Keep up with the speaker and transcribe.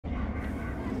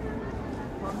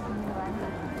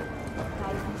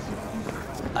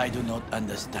I do not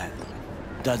understand.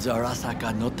 Does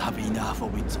Arasaka not have enough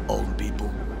of its own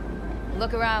people?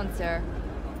 Look around, sir.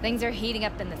 Things are heating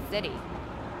up in the city.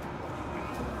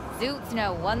 Suits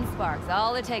know one spark's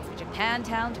all it takes for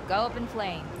Japantown to go up in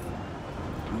flames.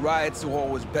 Riots are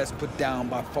always best put down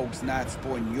by folks not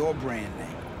supporting your brand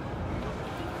name.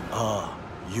 Ah,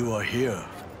 you are here.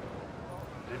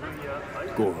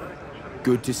 Goro,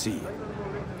 good to see you.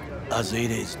 As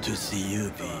it is to see you,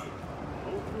 V.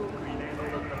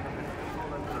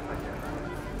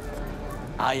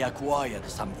 I acquired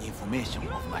some information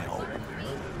of my own.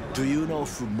 Do you know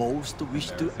who most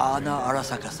wished to honor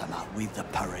Arasaka-sama with the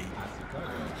parade?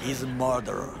 His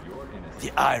murderer.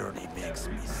 The irony makes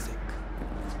me sick.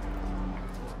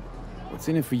 What's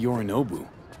in it for Yorinobu?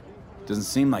 Doesn't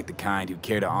seem like the kind who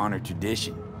care to honor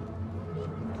tradition.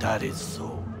 That is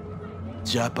so.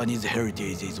 Japanese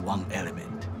heritage is one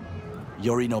element.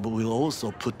 Yorinobu will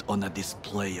also put on a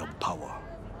display of power.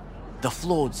 The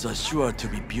floats are sure to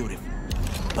be beautiful,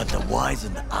 but the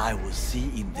wizened eye will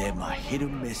see in them a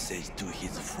hidden message to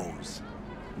his foes.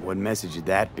 What message would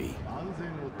that be?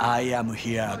 I am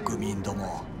here,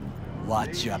 Gumindomo.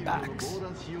 Watch your backs.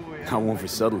 Not one for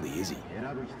subtlety, is he?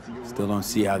 Still don't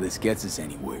see how this gets us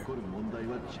anywhere.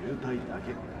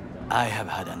 I have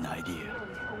had an idea.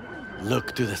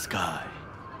 Look to the sky.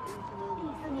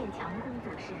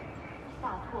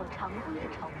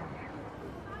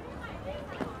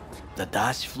 The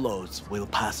dash floats will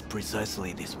pass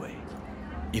precisely this way.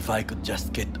 If I could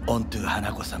just get onto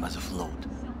Hanako-sama's float,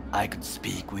 I could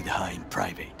speak with her in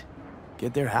private.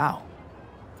 Get there how?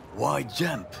 Why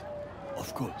jump?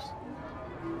 Of course.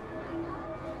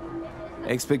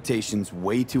 Expectations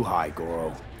way too high,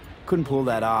 Goro. Couldn't pull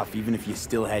that off even if you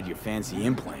still had your fancy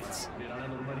implants.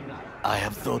 I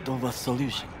have thought of a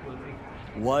solution.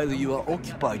 While you are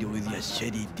occupied with your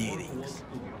shady dealings,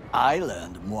 I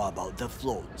learned more about the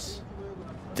floats.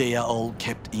 They are all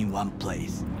kept in one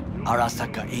place,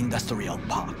 Arasaka Industrial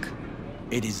Park.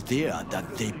 It is there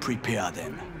that they prepare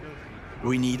them.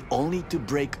 We need only to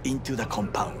break into the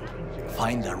compound,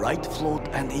 find the right float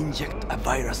and inject a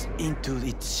virus into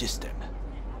its system.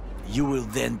 You will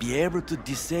then be able to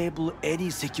disable any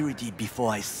security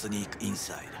before I sneak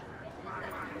inside.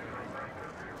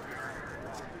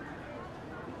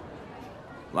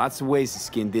 Lots of ways to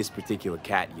skin this particular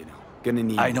cat, you know. Gonna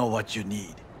need... I know what you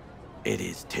need. It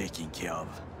is taken care of.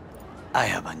 I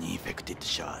have an infected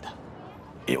shard.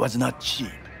 It was not cheap,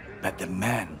 but the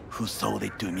man who sold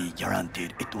it to me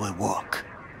guaranteed it will work.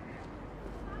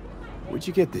 Where'd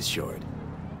you get this shard?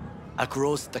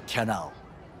 Across the canal.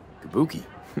 Kabuki?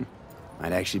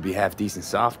 Might actually be half decent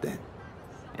soft then.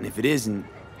 And if it isn't,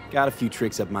 got a few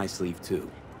tricks up my sleeve too.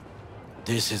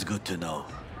 This is good to know.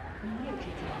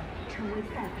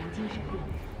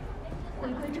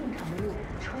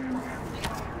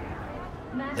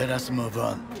 Let us move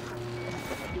on.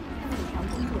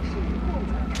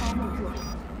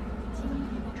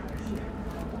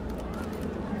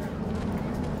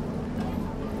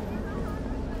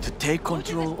 To take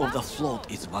control of the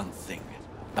float is one thing,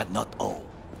 but not all.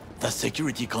 The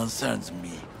security concerns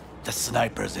me, the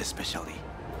snipers especially.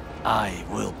 I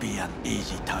will be an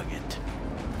easy target.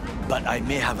 But I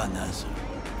may have an answer.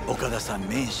 Okada-san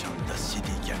mentioned the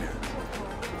city cameras.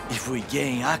 If we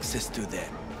gain access to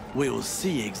them, we will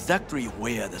see exactly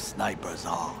where the snipers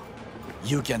are.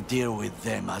 You can deal with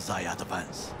them as I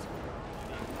advance.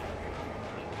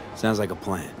 Sounds like a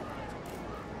plan.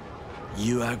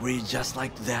 You agree just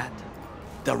like that?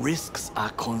 The risks are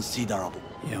considerable.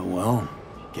 Yeah, well,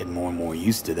 getting more and more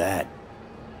used to that.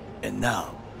 And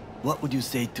now, what would you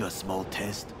say to a small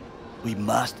test? We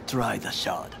must try the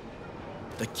shard.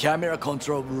 The camera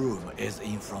control room is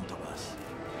in front of us.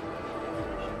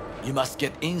 You must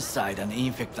get inside and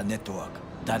infect the network.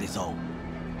 That is all.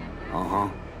 Uh-huh.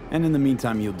 And in the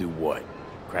meantime, you'll do what?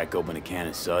 Crack open a can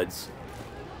of suds?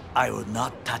 I will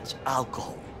not touch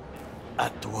alcohol.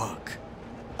 At work,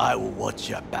 I will watch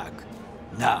your back.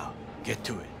 Now, get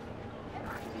to it.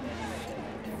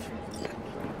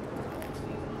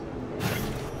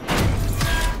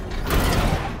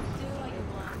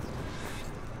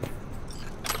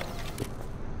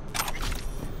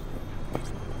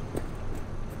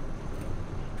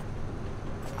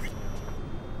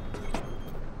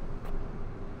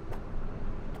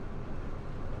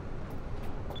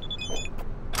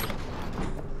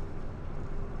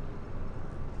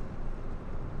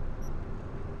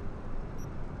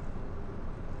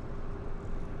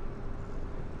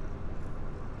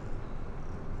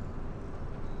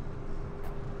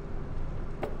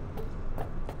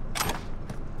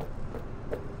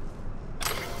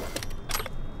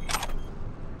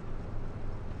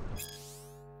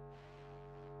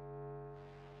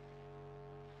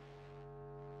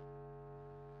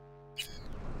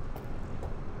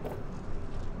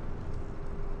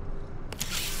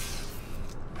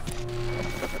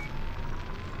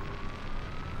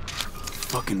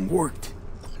 Fucking worked.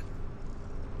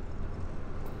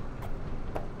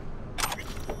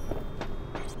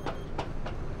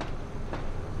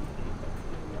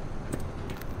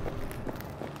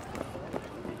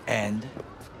 And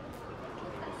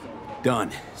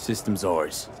Done. System's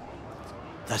ours.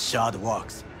 the shard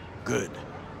works. Good.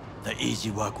 The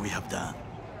easy work we have done.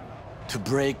 To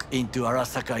break into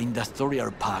Arasaka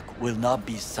Industrial Park will not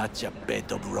be such a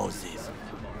bed of roses.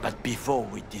 But before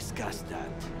we discuss that...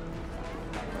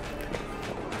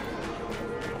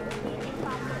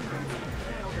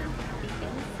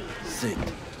 Sit.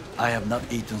 I have not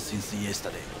eaten since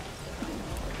yesterday.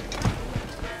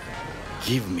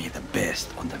 Give me the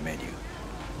best on the menu.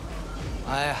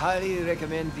 I highly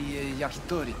recommend the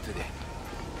yakitori today.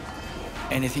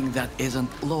 Anything that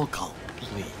isn't local,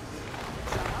 please.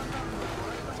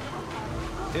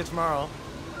 See you tomorrow.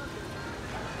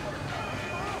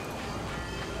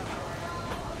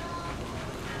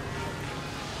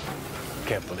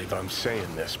 Can't believe I'm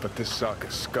saying this, but this Sokka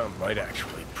scum might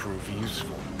actually prove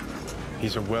useful.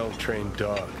 He's a well-trained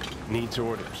dog. Needs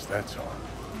orders, that's all.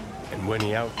 And when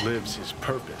he outlives his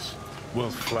purpose,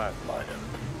 we'll flatline him.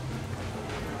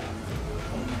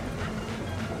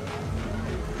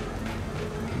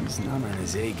 He's not on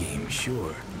his A-game,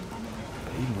 sure.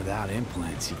 But even without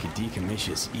implants, he could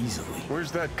decommission us easily.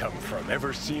 Where's that come from?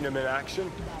 Ever seen him in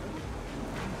action?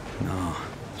 No,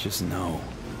 just no.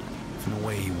 From the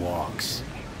way he walks,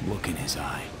 look in his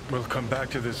eye. We'll come back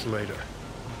to this later.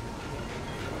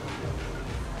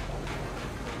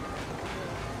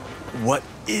 What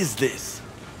is this?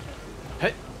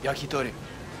 Hey, yakitori.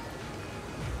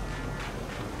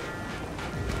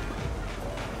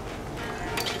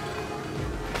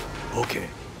 Okay,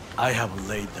 I have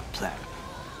laid the plan.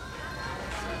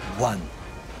 1.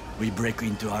 We break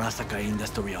into Arasaka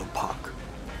Industrial Park.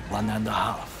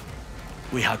 1.5.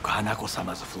 We hack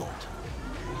Hanako-sama's float.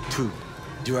 2.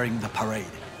 During the parade,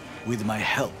 with my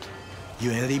help,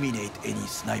 you eliminate any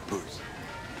snipers.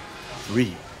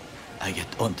 3. I get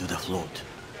onto the float.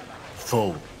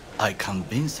 4. I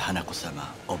convince Hanako-sama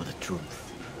of the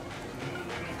truth.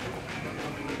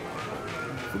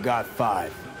 Forgot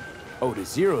 5. Oda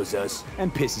zeroes us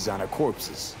and pisses on our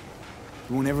corpses.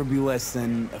 He won't ever be less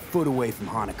than a foot away from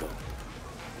Hanako.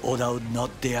 Oda would not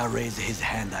dare raise his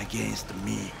hand against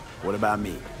me. What about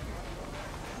me?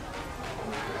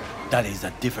 That is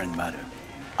a different matter.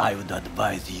 I would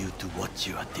advise you to watch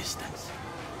your distance.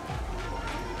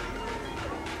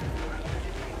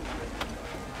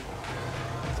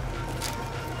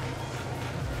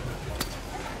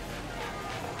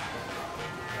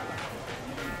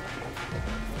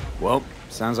 Well,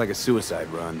 sounds like a suicide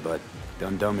run, but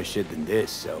done dumber shit than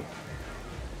this, so...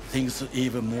 Things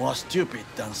even more stupid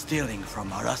than stealing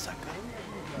from Arasaka.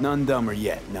 None dumber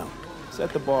yet, no.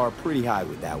 Set the bar pretty high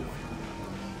with that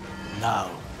one.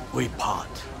 Now, we part.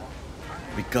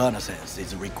 Reconnaissance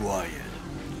is required.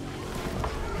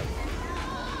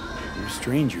 You're a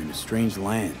stranger in a strange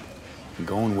land. I'm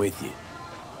going with you.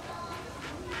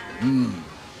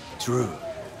 True.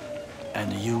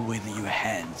 And you with your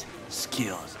hands,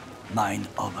 skills, mind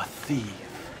of a thief.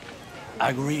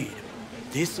 Agreed.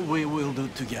 This we will do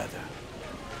together.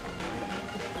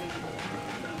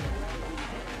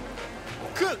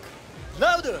 Cook!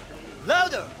 Louder!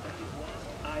 Louder!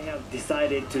 I have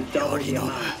decided to double the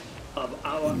amount of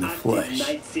our In the active flesh.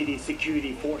 Night City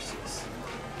security forces.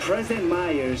 President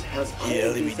Myers has He called this a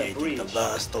eliminated breach the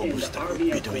last in the obstacle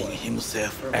Army between Accord.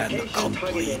 himself and Provocation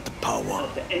complete targeted power.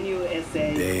 of the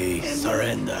NUSA They and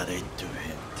Surrendered it to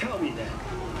him. Tell me then,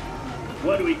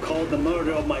 what do we call the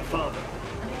murder of my father?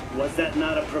 Was that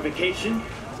not a provocation?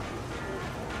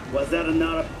 Was that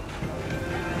not a...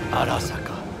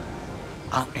 Arasaka,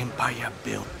 an empire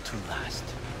built to last.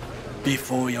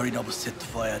 Before Yorinobu set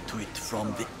fire to it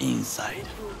from the inside,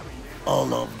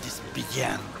 all of this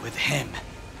began with him.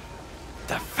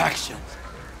 The factions,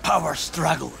 power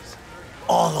struggles,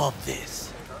 all of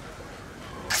this.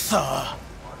 Kusa!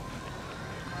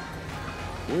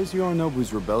 Where's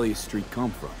Yorinobu's rebellious streak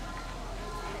come from?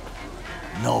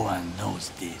 No one knows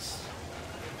this.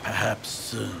 Perhaps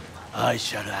soon I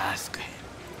shall ask him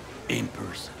in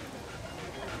person.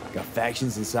 Got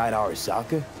factions inside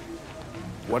Arasaka?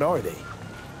 What are they?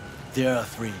 There are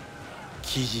 3.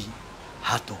 Kiji,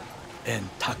 Hato, and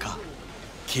Taka.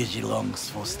 Kiji longs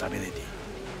for stability.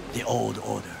 The old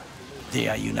order. They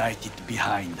are united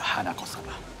behind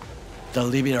Hanako-sama. The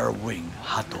liberal wing,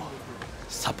 Hato,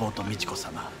 support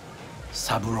Michiko-sama,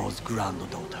 Saburo's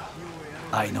granddaughter.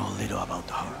 I know little about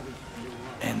her.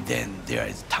 And then there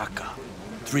is Taka,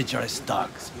 treacherous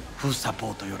dogs who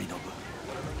support Yorinobu.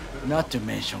 Not to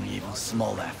mention even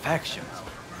smaller factions.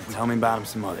 Tell me about him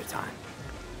some other time.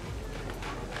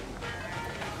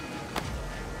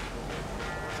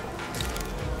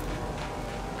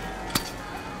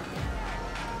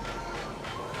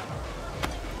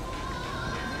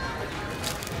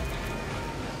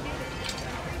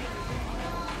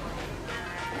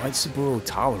 Why'd Saburo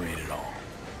tolerate it all?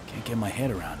 Can't get my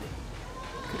head around it.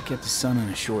 Could've kept his son on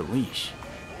a short leash.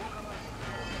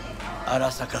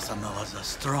 Arasaka-sama was a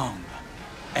strong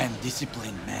and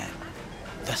disciplined man.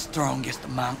 The strongest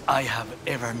man I have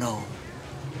ever known.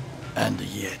 And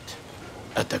yet,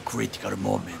 at a critical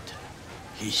moment,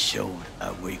 he showed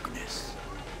a weakness.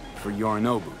 For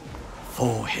Yorinobu.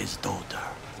 For his daughter.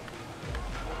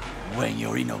 When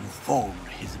Yorinobu formed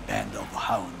his band of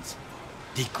hounds,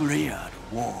 declared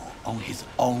war on his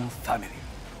own family,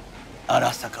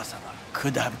 Arasaka-sama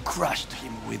could have crushed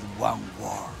him with one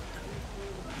word.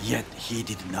 Yet he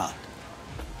did not.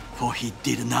 For he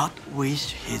did not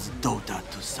wish his daughter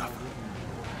to suffer.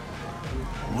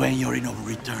 When Yorinobu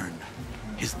returned,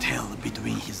 his tail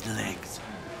between his legs,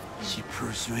 she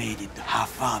persuaded her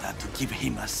father to give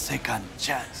him a second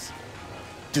chance.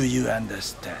 Do you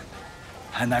understand?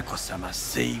 Hanako-sama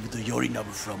saved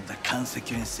Yorinobu from the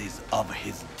consequences of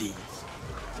his deeds.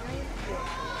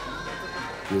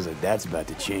 Feels like that's about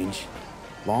to change.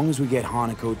 Long as we get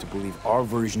Hanako to believe our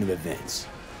version of events.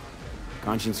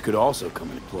 Conscience could also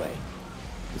come into play,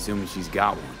 assuming she's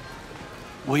got one.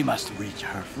 We must reach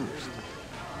her first.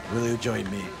 Will you join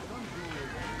me?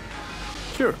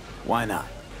 Sure, why not?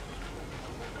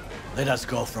 Let us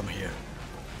go from here.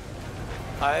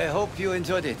 I hope you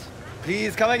enjoyed it.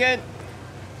 Please come again.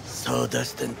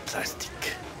 Sawdust and plastic.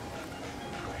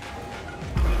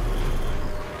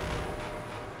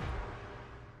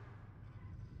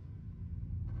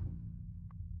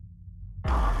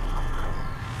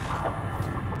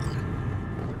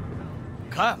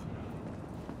 Come.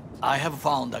 I have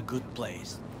found a good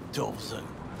place to observe.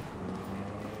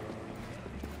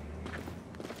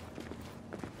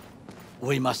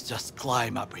 We must just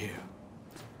climb up here.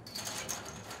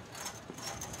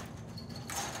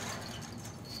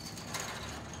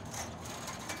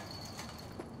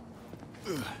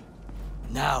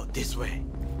 Now, this way.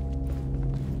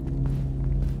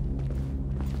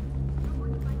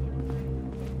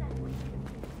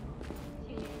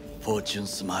 Fortune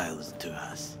smiles to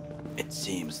us. It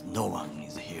seems no one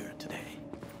is here today.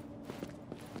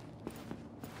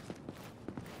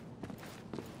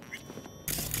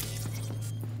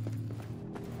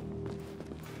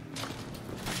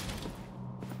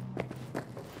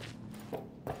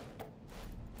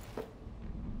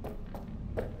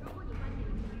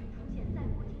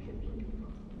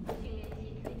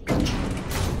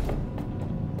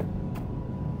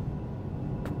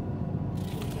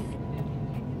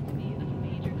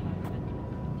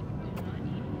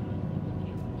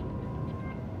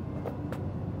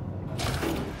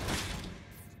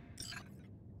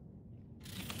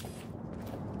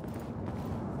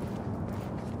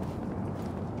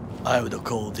 I would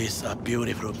call this a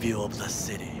beautiful view of the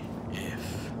city,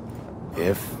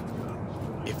 if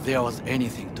there was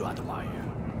anything to admire.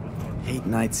 Hate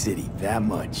Night City that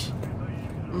much.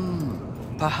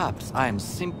 Perhaps I am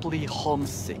simply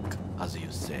homesick, as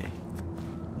you say.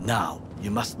 Now,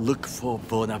 you must look for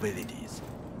vulnerabilities,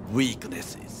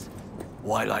 weaknesses,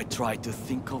 while I try to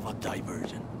think of a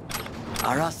diversion.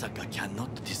 Arasaka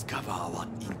cannot discover our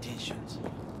intentions.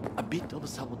 A bit of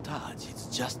sabotage is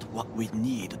just what we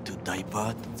need to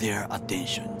divert their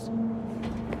attentions.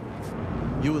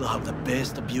 You will have the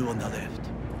best view on the left.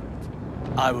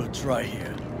 I will try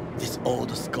here. This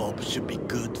old scope should be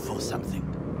good for something.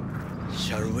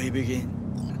 Shall we begin?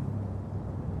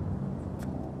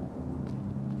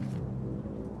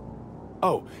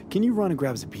 Oh, can you run and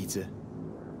grab us a pizza?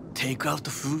 Take out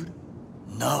the food?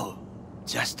 No.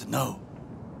 Just no.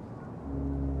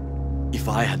 If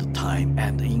I had time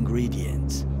and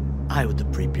ingredients, I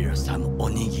would prepare some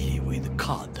onigiri with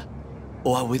cod,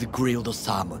 or with grilled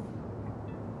salmon.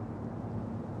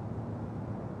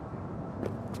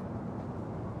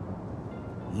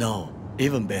 No,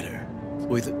 even better,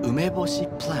 with umeboshi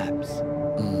clams.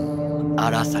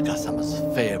 Arasaka-sama's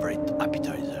favorite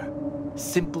appetizer.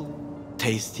 Simple,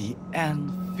 tasty,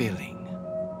 and filling.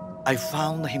 I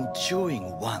found him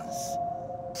chewing once,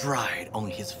 pride on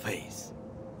his face.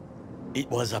 It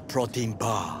was a protein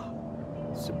bar.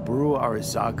 Saburo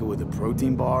Arasaka with a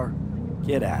protein bar?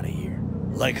 Get out of here.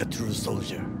 Like a true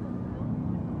soldier.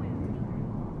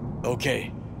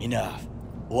 Okay, enough.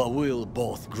 Or we'll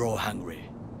both grow hungry.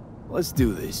 Let's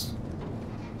do this.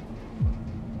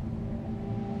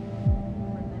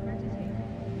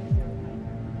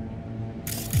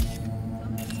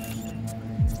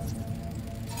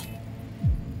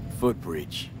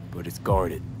 footbridge, but it's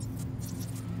guarded.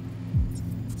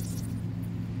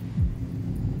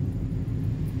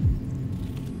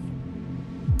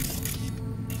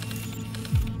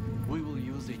 We will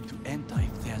use it to enter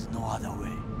if there's no other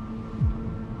way.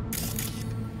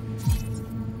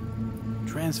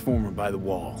 Transformer by the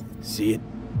wall. See it?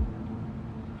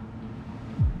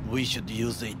 We should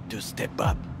use it to step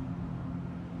up.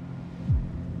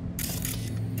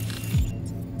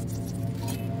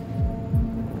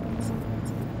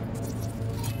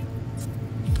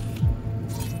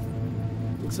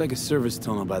 Looks like a service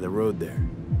tunnel by the road there.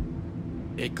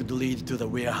 It could lead to the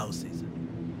warehouses.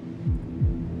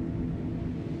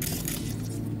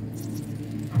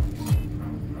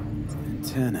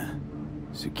 Antenna.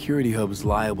 Security hub's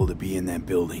liable to be in that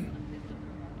building.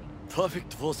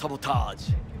 Perfect for sabotage.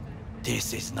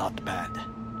 This is not bad.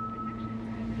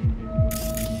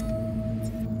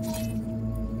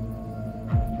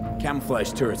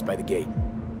 Camouflage turrets by the gate.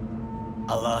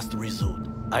 A last resort.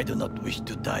 I do not wish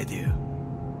to die there.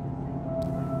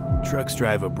 Trucks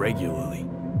drive up regularly.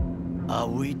 Are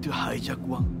we to hijack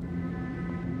one?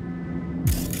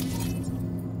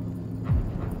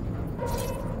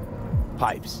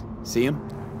 Pipes. See them?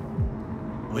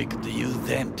 We could use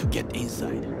them to get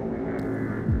inside.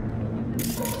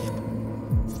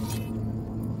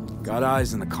 Got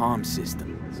eyes on the comm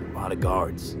system. There's a lot of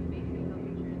guards.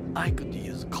 I could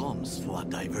use comms for a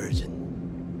diversion.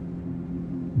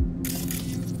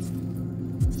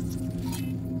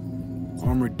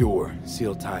 Armored door,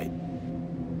 sealed tight.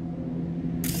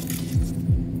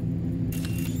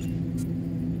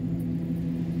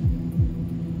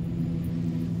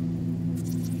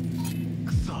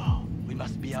 So, we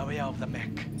must be aware of the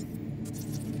mech.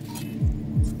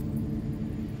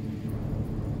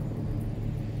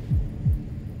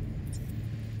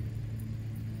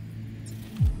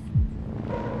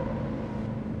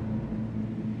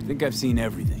 I think I've seen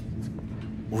everything.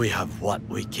 We have what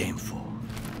we came for.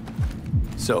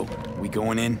 So, we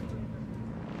going in?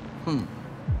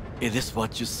 Is this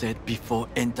what you said before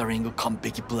entering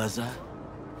Konpeki Plaza?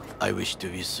 I wish to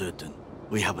be certain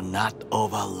we have not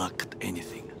overlooked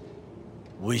anything.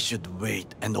 We should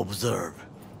wait and observe.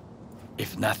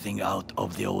 If nothing out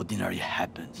of the ordinary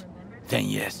happens, then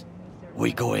yes,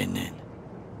 we go in.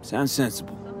 Sounds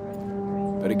sensible.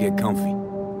 Better get comfy.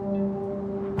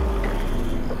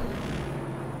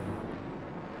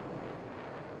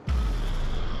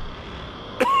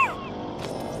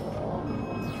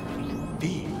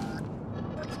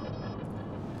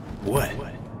 What?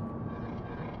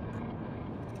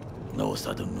 No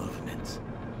sudden movements.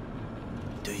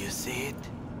 Do you see it?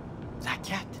 The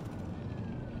cat?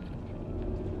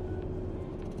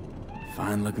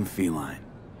 Fine-looking feline.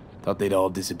 Thought they'd all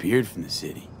disappeared from the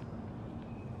city.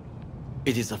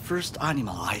 It is the first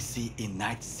animal I see in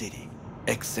Night City,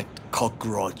 except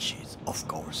cockroaches, of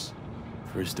course.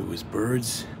 First it was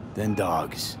birds, then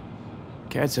dogs.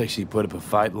 Cats actually put up a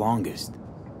fight longest.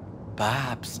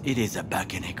 Perhaps it is a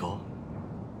Bakeneko.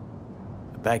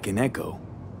 A Bakeneko?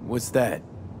 What's that?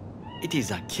 It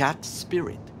is a cat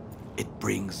spirit. It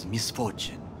brings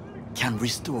misfortune, can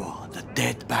restore the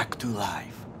dead back to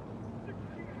life.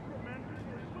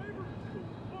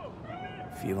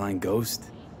 Feline ghost?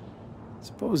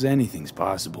 Suppose anything's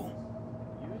possible.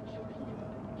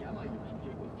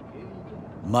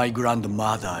 My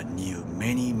grandmother knew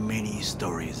many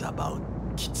stories about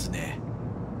Kitsune,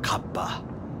 Kappa,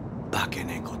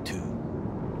 Bakeneko too.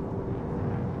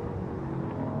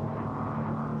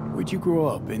 Where'd you grow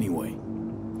up, anyway?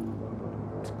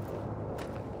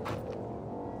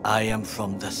 I am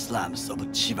from the slums of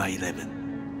Chiba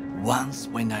 11. Once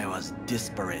when I was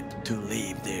desperate to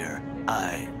live there,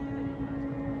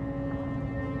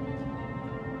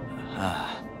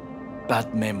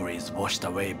 bad memories washed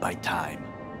away by time.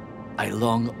 I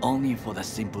long only for the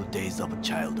simple days of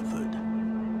childhood.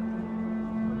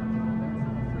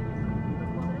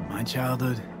 My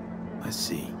childhood? Let's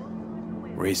see.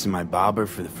 Racing my bobber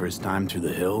for the first time through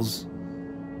the hills?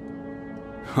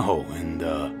 Oh, and,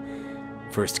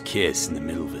 first kiss in the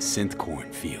middle of a synth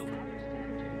cornfield.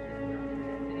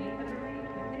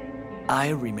 I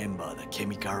remember the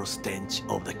chemical stench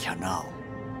of the canal,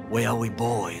 where we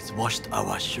boys washed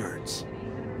our shirts.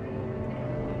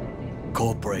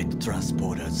 Corporate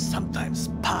transporters sometimes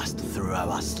passed through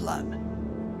our slum,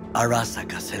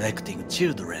 Arasaka selecting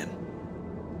children,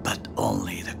 but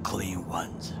only the clean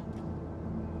ones.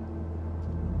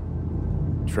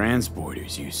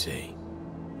 Transporters, you say?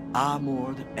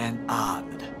 Armored and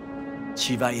armed.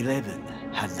 Chiba 11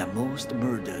 had the most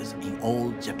murders in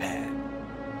all Japan.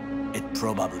 It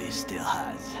probably still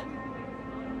has.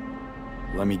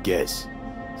 Let me guess.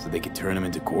 So they could turn them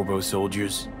into Corvo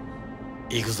soldiers?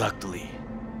 Exactly.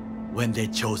 When they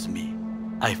chose me,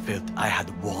 I felt I had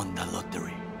won the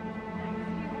lottery.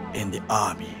 In the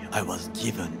army, I was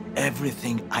given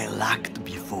everything I lacked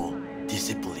before: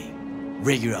 discipline,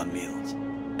 regular meals,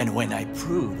 and when I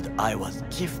proved I was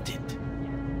gifted,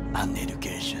 an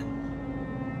education.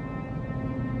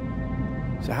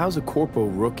 So how's a Corpo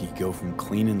rookie go from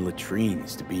cleaning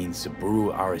latrines to being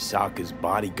Saburo Arasaka's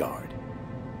bodyguard?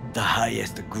 The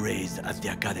highest grades at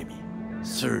the academy,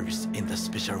 service in the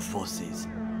special forces,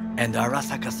 and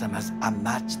Arasaka-sama's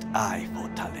unmatched eye for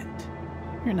talent.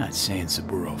 You're not saying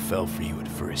Saburo fell for you at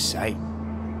first sight.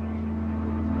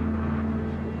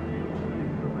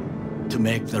 To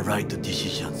make the right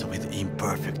decisions with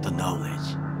imperfect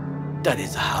knowledge, that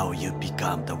is how you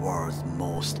become the world's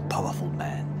most powerful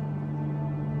man.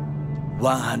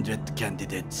 100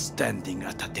 candidates standing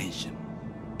at attention,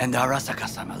 and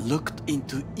Arasaka-sama looked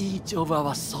into each of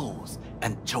our souls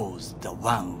and chose the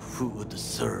one who would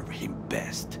serve him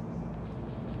best.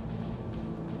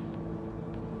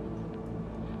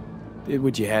 Did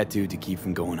what you had to keep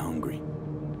from going hungry.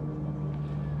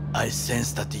 I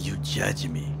sense that you judge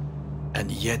me,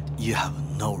 and yet you have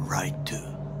no right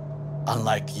to.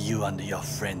 Unlike you and your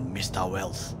friend Mr.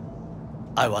 Wells,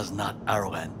 I was not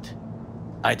arrogant.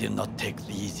 I did not take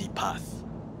the easy path.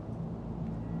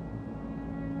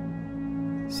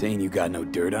 Saying you got no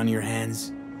dirt on your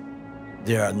hands?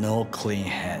 There are no clean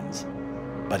hands,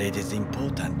 but it is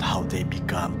important how they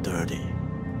become dirty.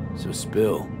 So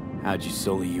spill. How'd you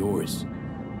sully yours?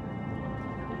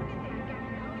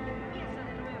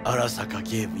 Arasaka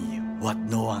gave me what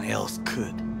no one else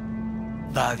could.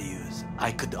 Values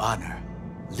I could honor,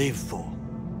 live for.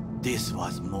 This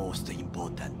was most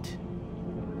important.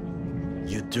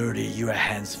 You dirty your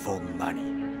hands for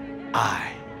money.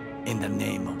 I, in the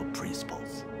name of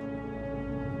principles.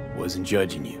 Wasn't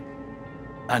judging you.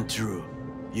 Untrue.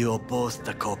 You oppose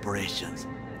the corporations,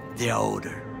 their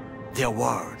order, their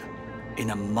word, in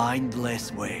a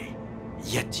mindless way,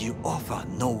 yet you offer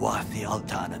no worthy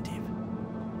alternative.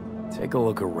 Take a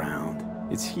look around.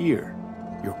 It's here.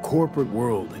 Your corporate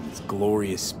world in its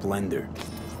glorious splendor.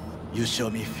 You show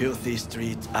me filthy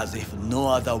streets as if no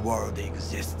other world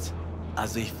exists,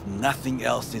 as if nothing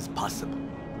else is possible.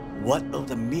 What of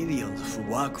the millions who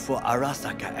work for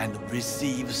Arasaka and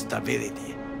receive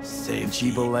stability,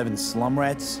 safety? Chiba 11 slum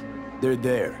rats? They're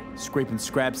there, scraping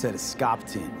scraps out of scop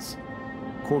tins.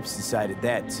 Corpse decided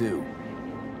that too.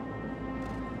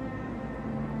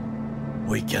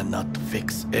 We cannot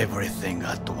fix everything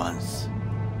at once.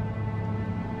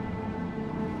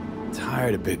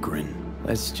 Tired of bickering.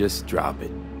 Let's just drop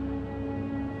it.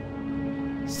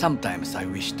 Sometimes I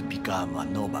wish to become a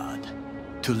nomad,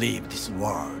 to leave this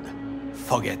world,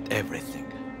 forget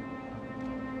everything.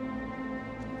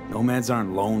 Nomads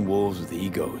aren't lone wolves with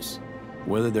egos.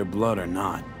 Whether they're blood or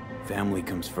not, family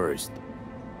comes first.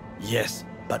 Yes,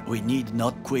 but we need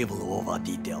not quibble over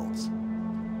details.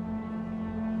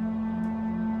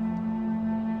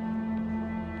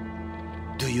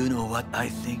 Do you know what I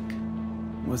think?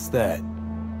 What's that?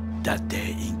 That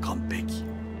day in Konpeki,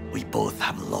 we both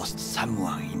have lost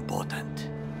someone important.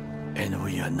 And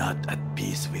we are not at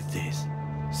peace with this.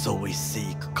 So we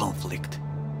seek conflict,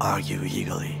 argue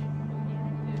eagerly.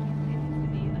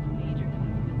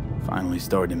 Finally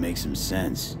starting to make some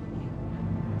sense.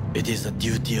 It is the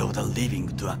duty of the living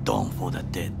to atone for the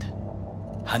dead.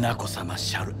 Hanako-sama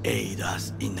shall aid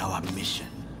us in our mission.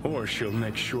 Or she'll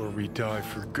make sure we die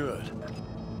for good.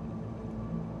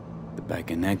 The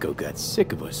Bakaneko got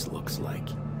sick of us, looks like.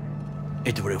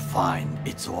 It will find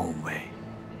its own way.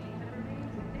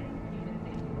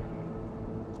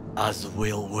 As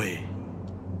will we.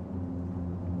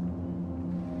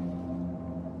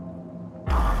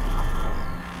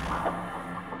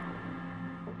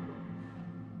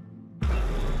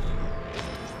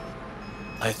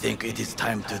 I think it is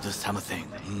time to do something,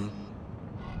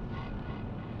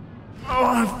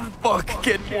 Oh, fuck,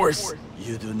 get worse.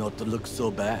 You do not look so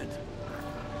bad.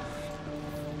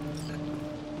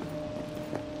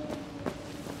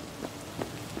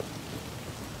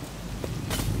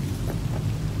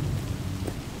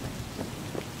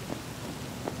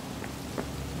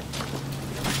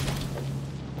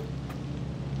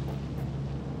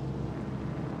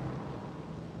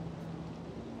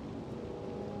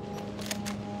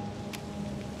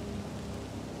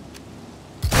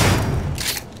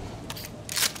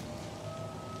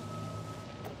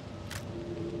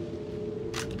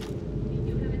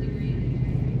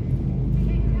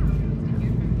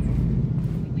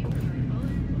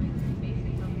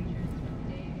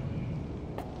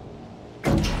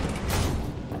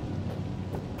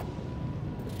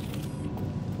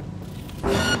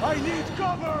 I need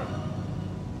cover!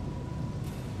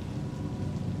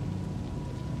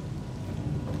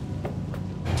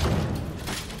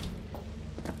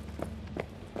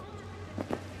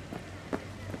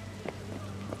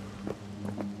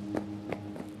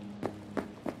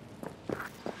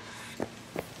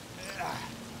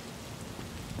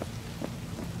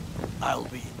 I'll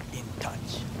be in touch.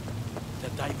 The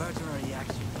diversionary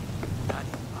action, that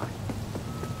is mine.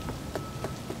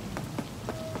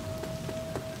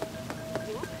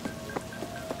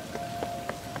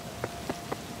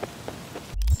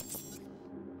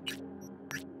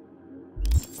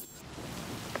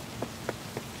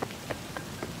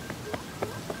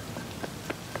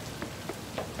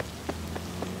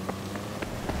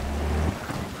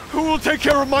 Who will take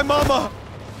care of my mama?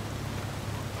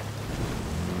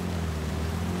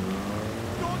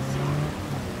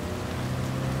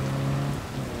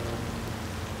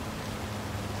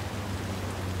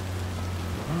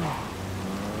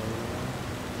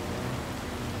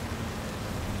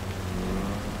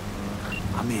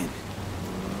 I'm in.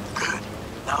 Good.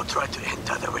 Now try to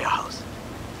enter the warehouse.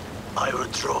 I will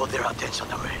draw their attention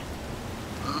away.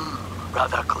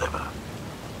 Rather clever.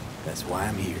 That's why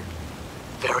I'm here.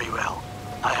 Very well.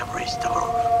 I have reached the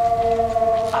roof.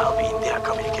 I'll be in their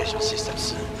communication system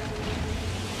soon.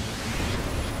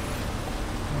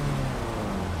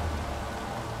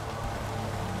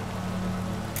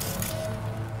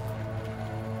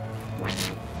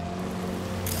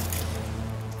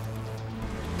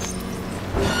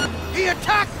 He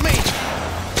attacked me!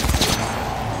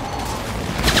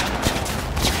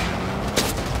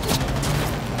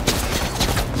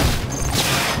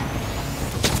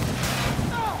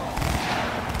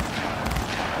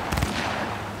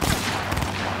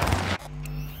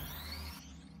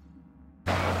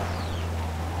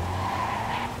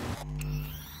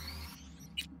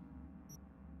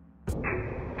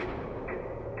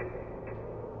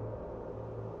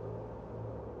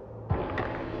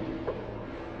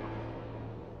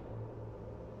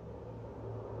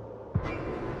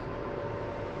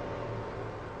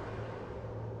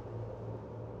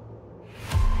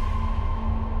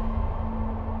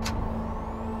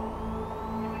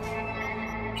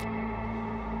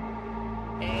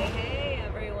 Hey,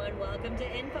 everyone, welcome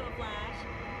to Info Flash.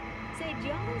 Say, do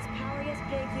y'all lose power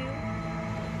yesterday, too?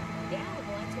 Yeah,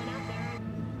 the lights went out there.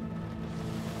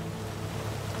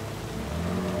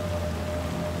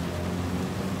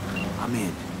 I'm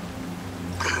in.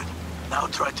 Good. Now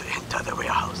try to enter the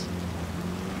warehouse.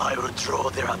 I will draw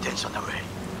their attention away.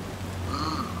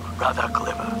 Rather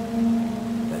clever.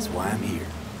 That's why I'm here.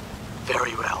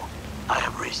 Very well. I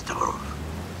have reached the roof.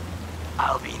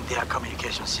 I'll be in their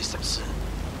communication system soon.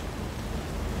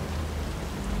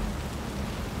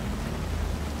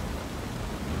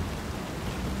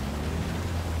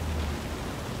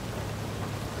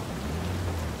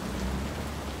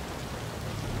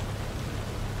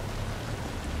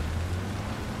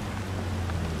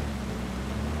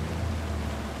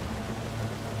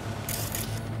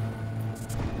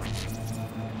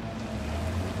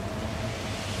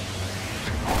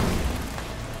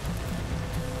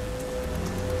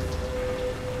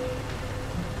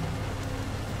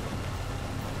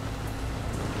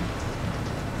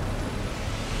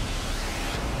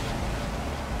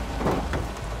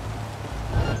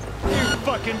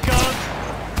 Fucking gun!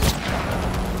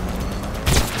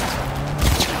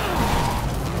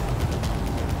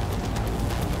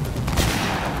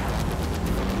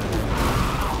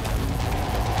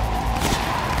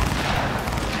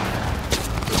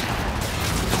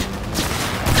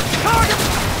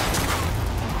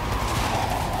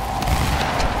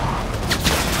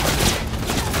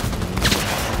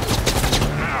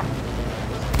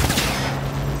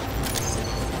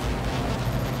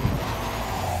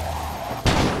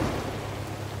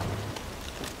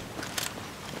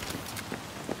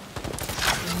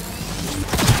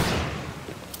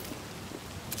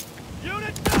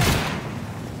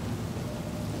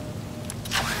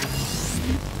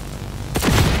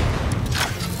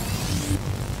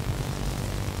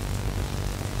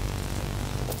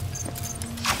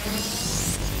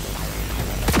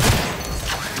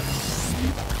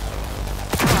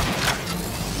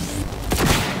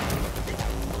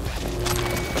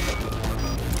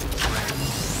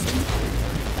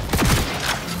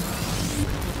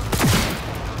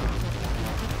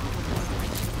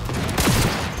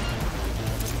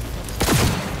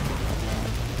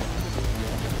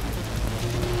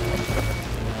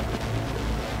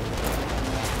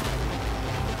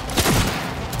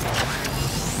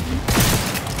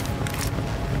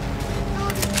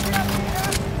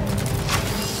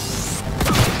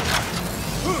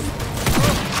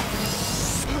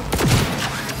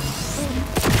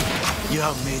 You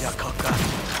have made a cock up.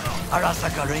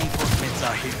 Arasaka reinforcements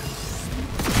are here.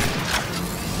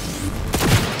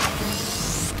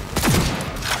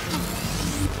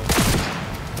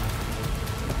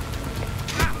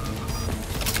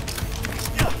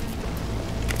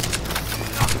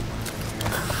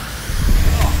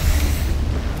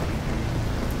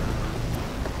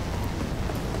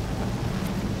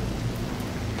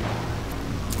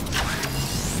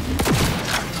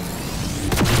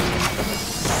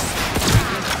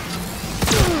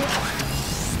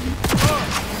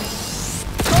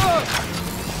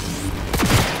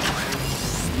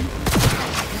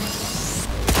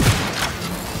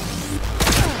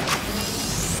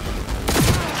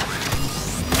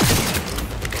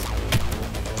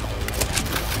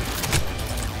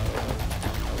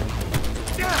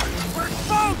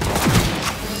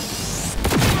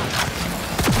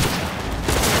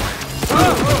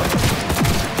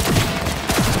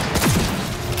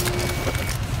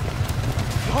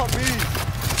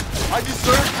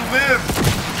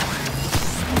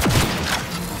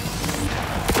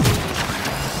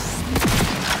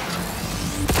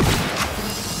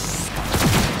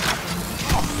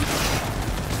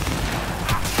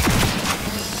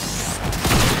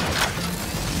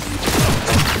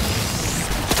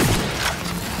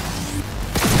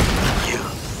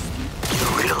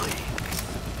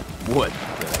 What?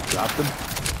 Did I drop them?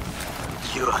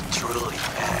 You are truly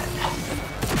bad.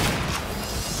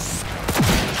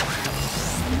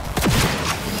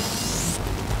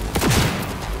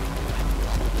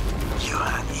 You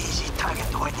are an easy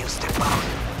target when you step out.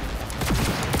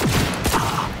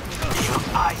 Even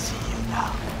I see you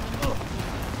now.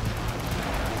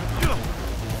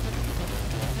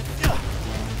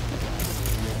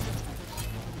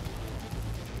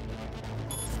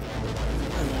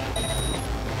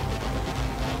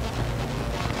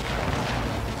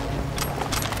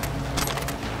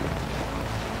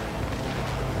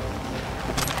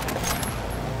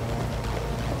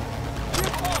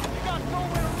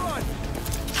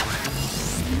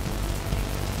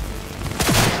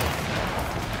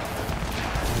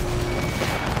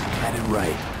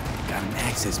 Right. Got an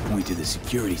access point to the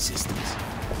security systems.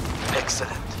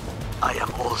 Excellent. I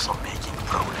am also making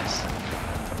progress.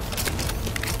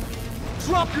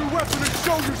 Drop your weapon and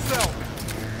show yourself!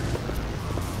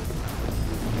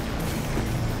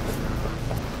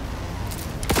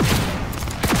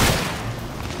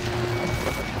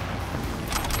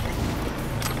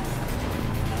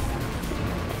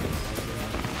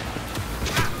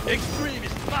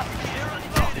 Extremists must be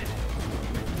eradicated!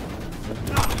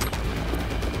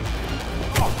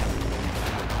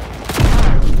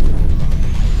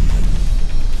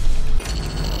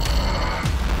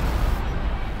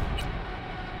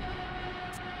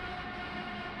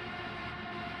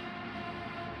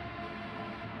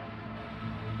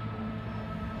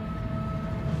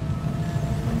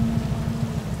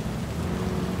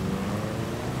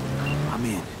 I'm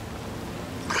in.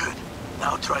 Good.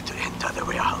 Now try to enter the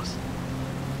warehouse.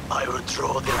 I will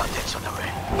draw their attention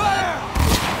away.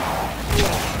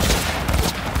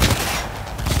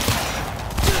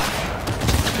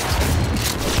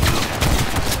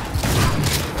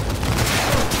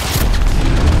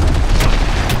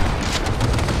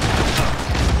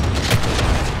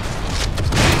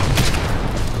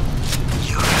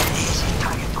 You're an easy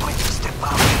target when you step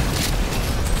out.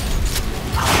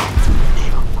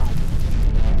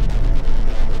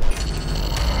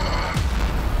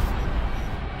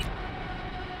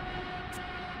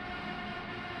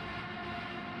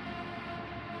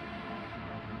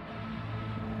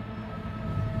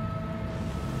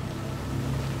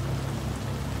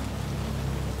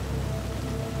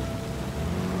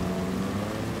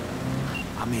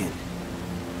 I'm in.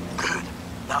 Good.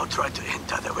 Now try to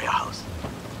enter the warehouse.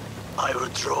 I will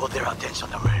draw their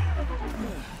attention away.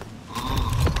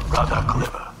 Rather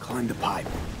clever. Climb the pipe.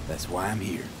 That's why I'm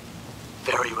here.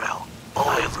 Very well.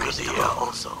 I am good here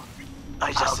also.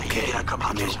 I just hit a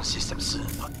communication system soon.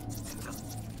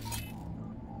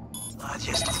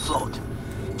 Just float.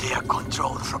 They are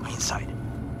controlled from inside.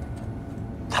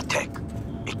 The tech.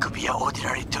 It could be an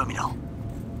ordinary terminal.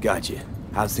 Gotcha.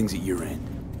 How's things at your end?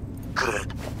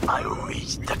 Good. I will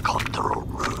reach the control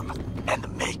room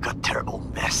and make a terrible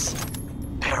mess.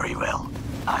 Very well.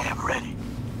 I am ready.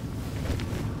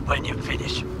 When you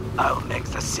finish, I'll make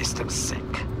the system sick.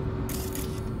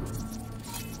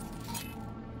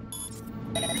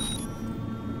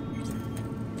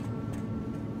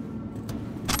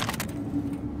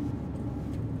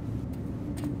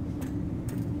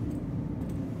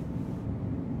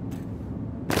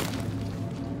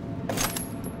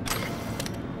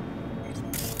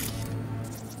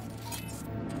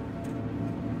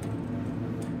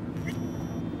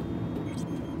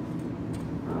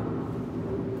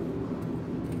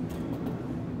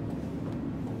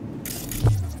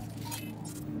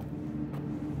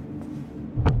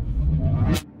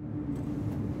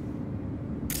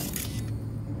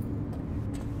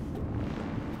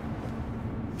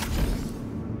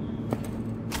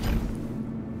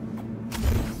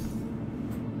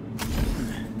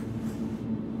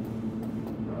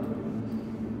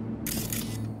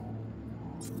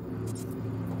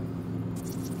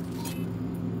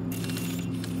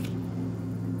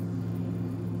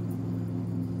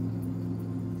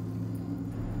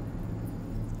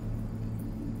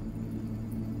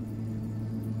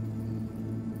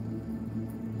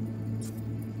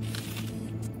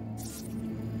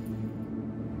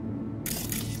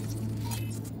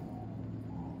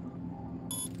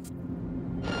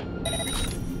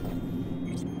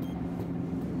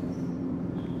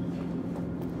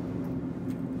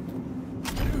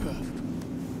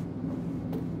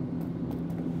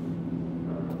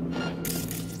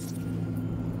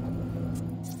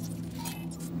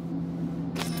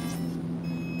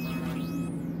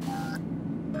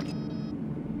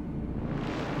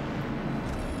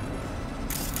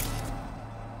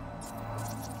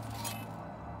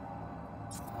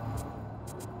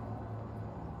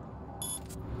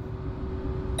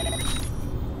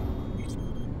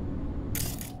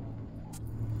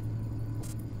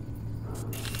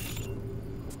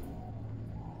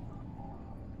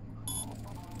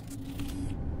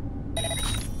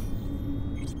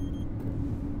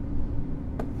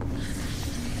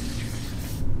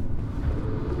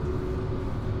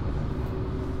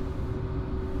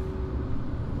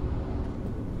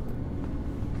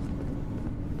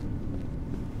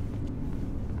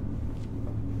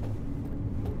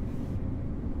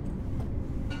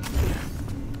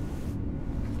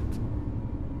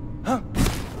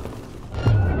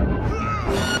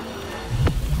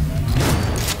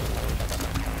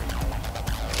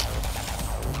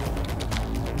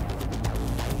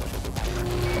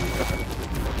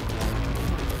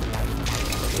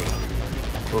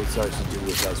 Boats are to do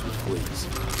with us with fleas.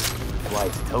 Fly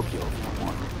to Tokyo if you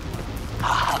want.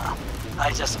 Haha,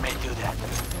 I just may do that.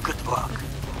 Good work.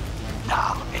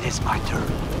 Now it is my turn.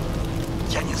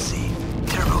 Can you see?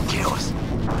 Turbo kills.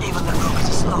 Even the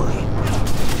moves slowly.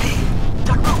 Hey,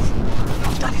 the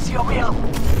roof! That is your wheel!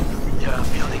 There are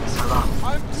buildings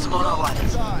around. Smaller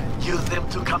ones. Use them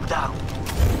to come down.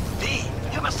 V,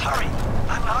 you must hurry.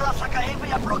 I'm Arasaka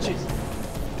Heavy approaches.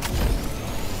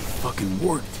 Fucking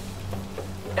worked.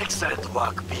 Excellent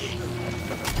work, V.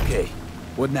 Okay,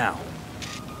 what now?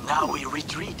 Now we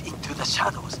retreat into the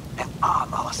shadows and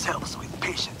arm ourselves with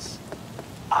patience.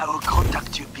 I will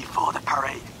contact you before the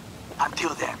parade.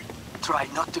 Until then, try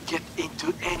not to get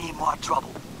into any more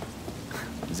trouble.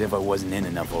 As if I wasn't in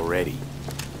enough already.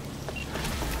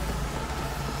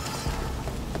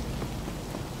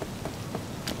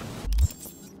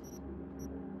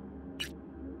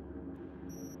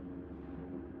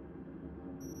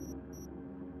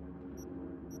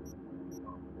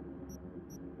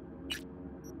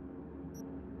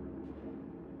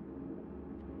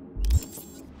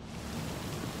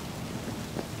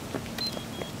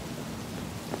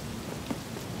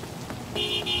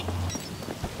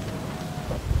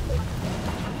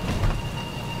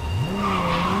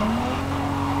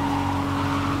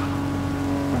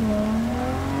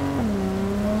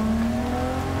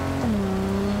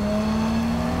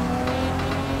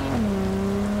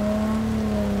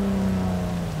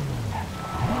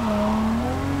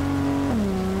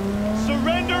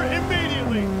 Surrender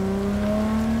immediately!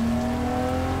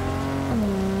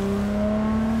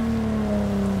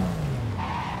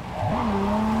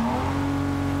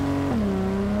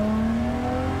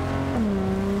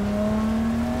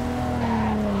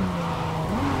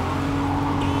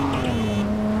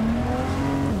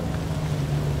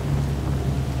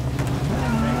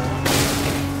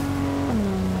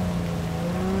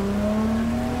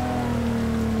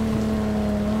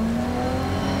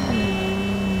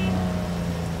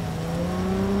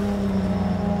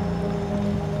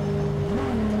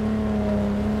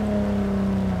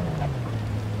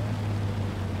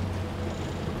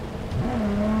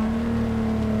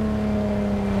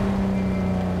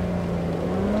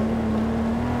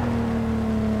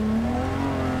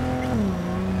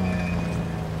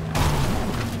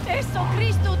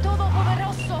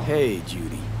 Hey,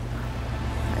 Judy.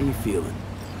 How you feeling?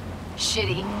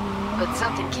 Shitty, but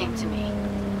something came to me.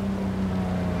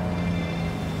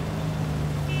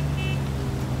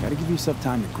 Gotta give yourself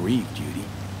time to grieve, Judy.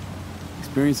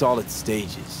 Experience all its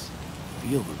stages.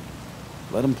 Feel them.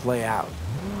 Let them play out.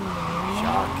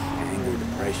 Shock, anger,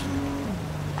 depression.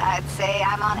 I'd say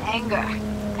I'm on anger.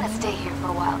 I'm gonna stay here for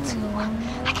a while, too.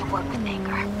 I can work with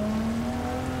anger.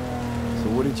 So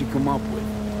what did you come up with?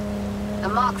 The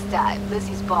Mox died.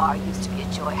 Lizzie's bar used to be a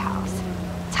joy house.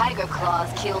 Tiger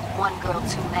Claws killed one girl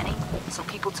too many, so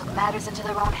people took matters into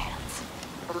their own hands.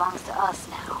 It belongs to us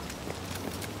now.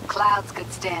 Clouds could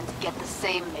stand to get the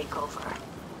same makeover.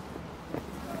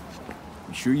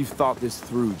 You sure you've thought this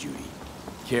through, Judy?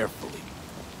 Carefully.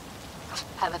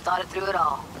 Haven't thought it through at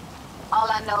all. All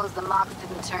I know is the Mox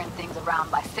didn't turn things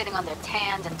around by sitting on their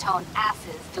tanned and toned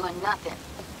asses doing nothing.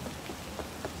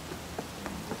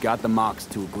 Got the Mox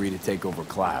to agree to take over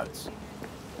Clouds.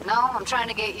 No, I'm trying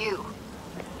to get you.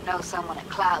 Know someone at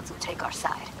Clouds who'll take our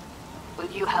side. Will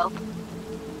you help?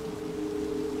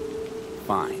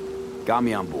 Fine. Got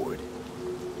me on board.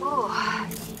 Ooh.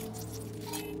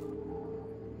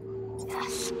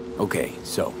 Yes. Okay,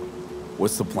 so,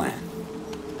 what's the plan?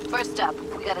 First up,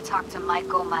 we gotta talk to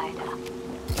Maiko Maeda.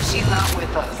 She's not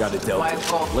with us. Got it dealt Why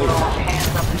with. both Later. throw our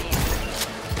hands up in the air?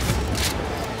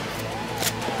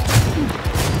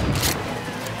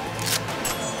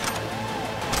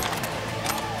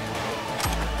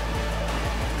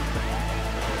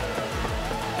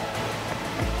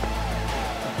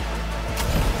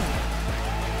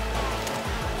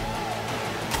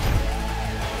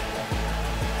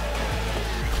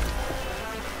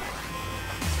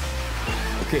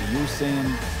 Okay, you were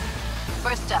saying...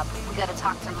 First up, we gotta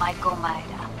talk to Maiko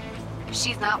Maeda.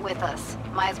 She's not with us.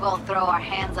 Might as well throw our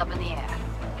hands up in the air.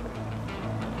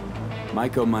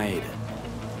 Maiko Maeda.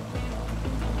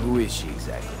 Who is she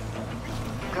exactly?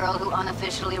 Girl who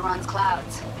unofficially runs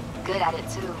Clouds. Good at it,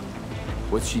 too.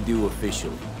 What's she do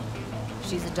officially?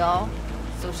 She's a doll,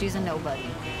 so she's a nobody.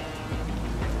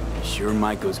 Sure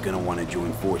Maiko's gonna want to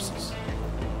join forces.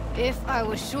 If I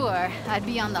was sure, I'd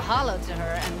be on the hollow to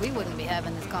her and we wouldn't be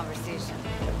having this conversation.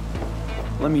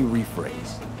 Let me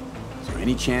rephrase. Is there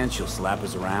any chance she'll slap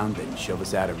us around and shove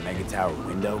us out her mega tower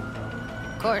window?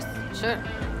 Of course, sure.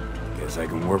 Guess I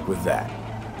can work with that.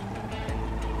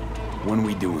 When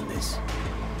we doing this?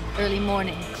 Early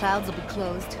morning, clouds will be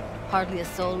closed. Hardly a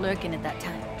soul lurking at that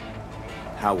time.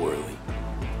 How early?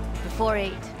 Before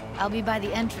 8, I'll be by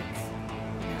the entrance.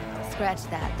 No, scratch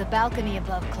that. The balcony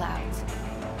above clouds.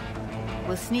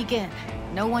 We'll sneak in.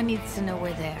 No one needs to know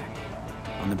we're there.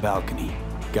 On the balcony.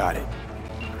 Got it.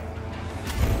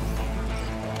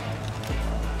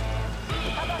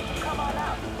 How about you come on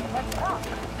out? Let's talk.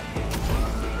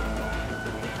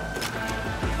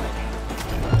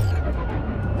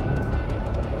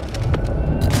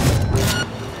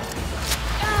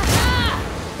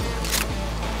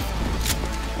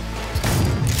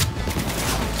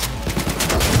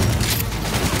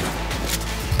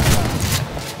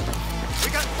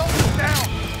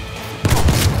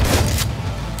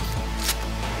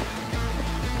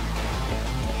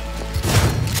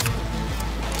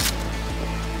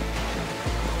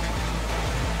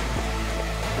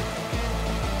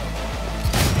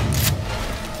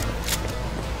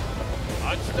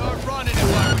 I'd start running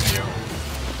if I was you.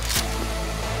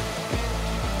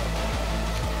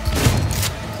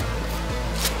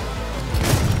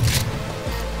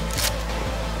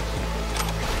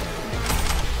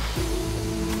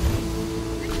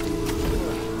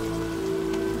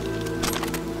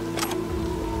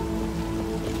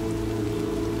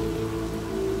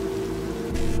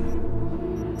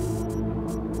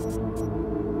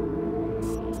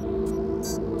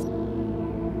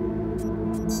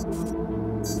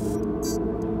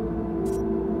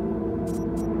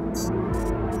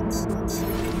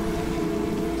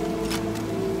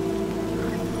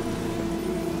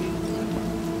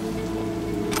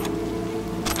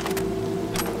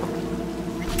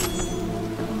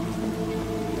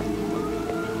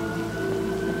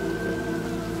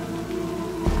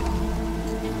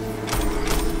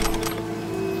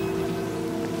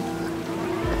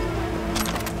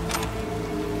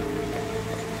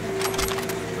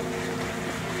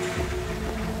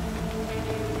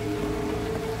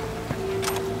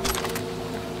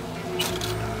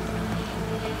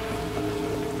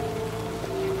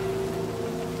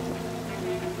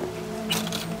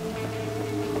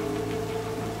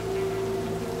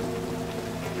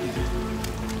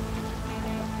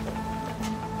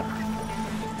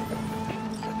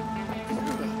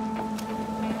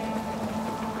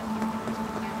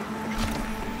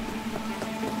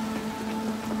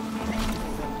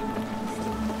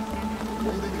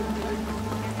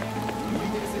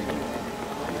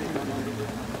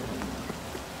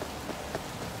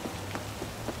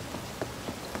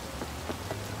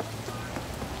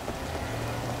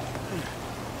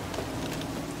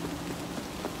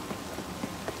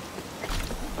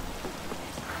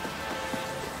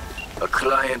 A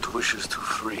client wishes to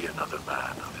free another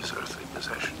man of his earthly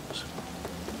possessions.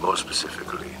 More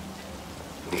specifically,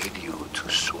 need you to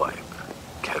swipe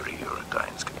Kerry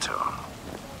Eurodine's guitar.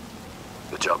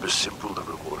 The job is simple, the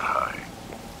reward high.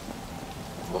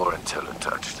 More intel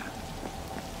attached.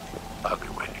 I'll be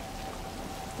waiting.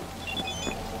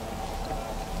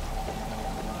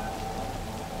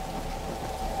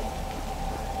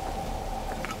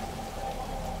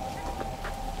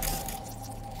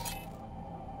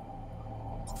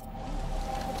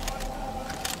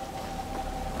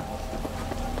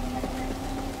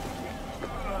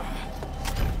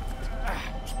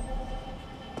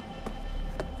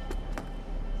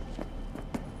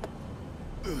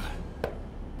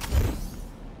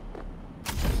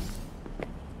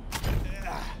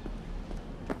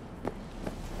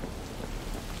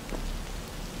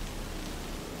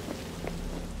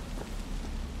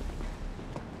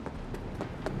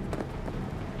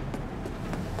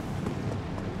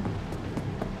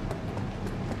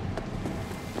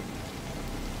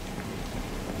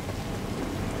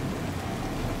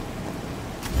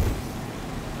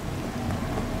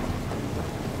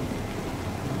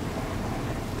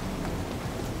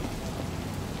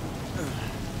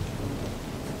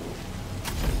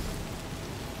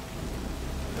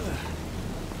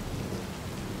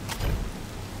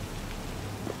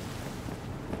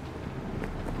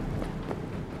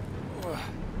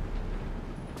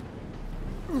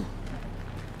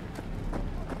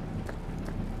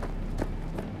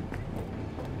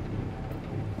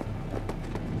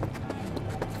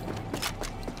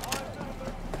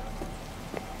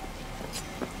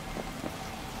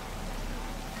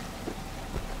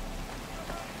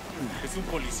 Es un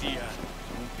policía,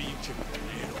 un pinche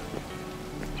culero.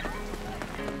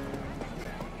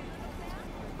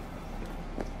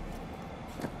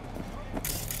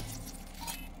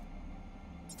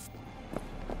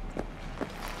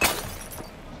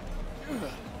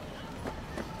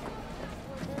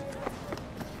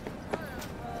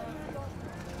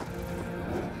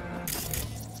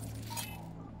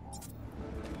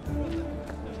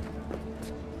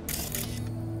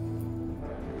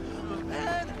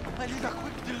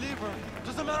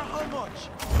 Doesn't matter how much.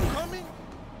 Coming?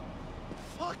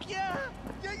 Fuck yeah!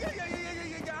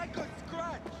 Yeah, I could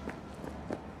scratch.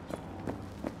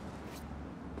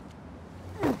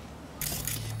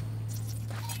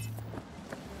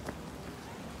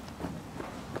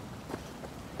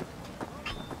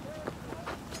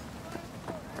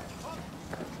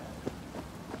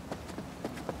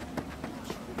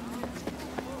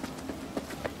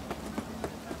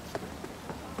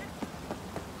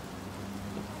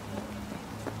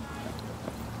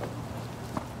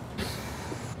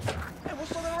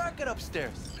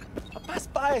 Upstairs. I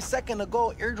passed by a second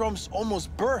ago, eardrums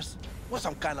almost burst. What,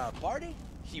 some kind of party?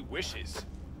 He wishes.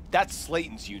 That's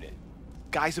Slayton's unit.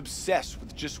 Guy's obsessed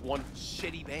with just one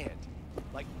shitty band.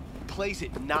 Like, plays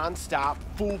it non-stop,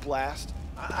 full blast.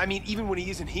 I mean, even when he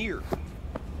isn't here.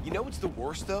 You know what's the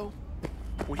worst, though?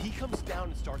 When he comes down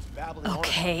and starts babbling on...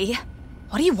 Okay.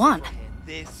 What do you want?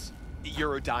 This,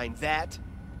 Eurodyne, that,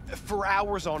 for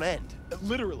hours on end.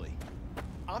 Literally.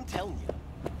 I'm telling you,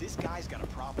 this guy's got a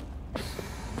problem.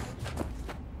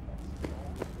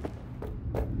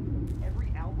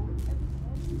 Every album...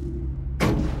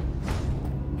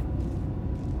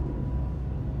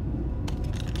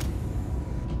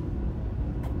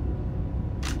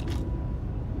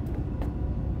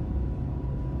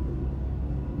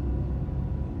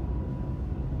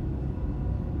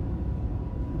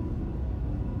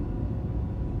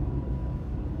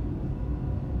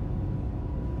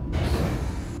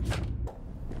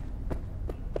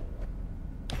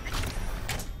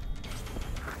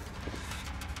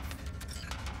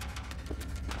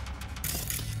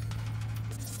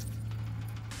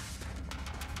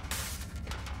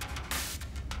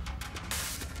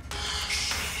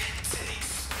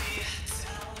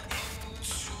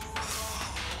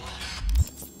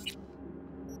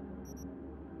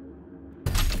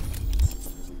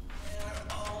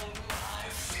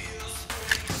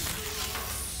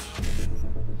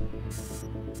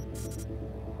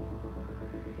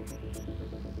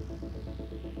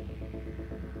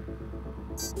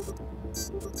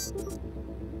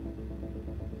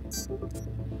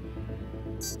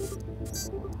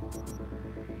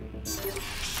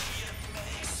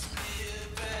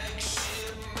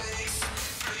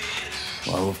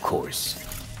 Well, of course.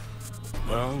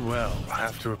 Well, I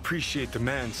have to appreciate the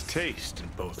man's taste in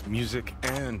both music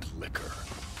and liquor.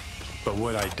 But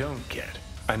what I don't get,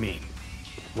 I mean,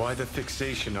 why the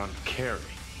fixation on Carrie?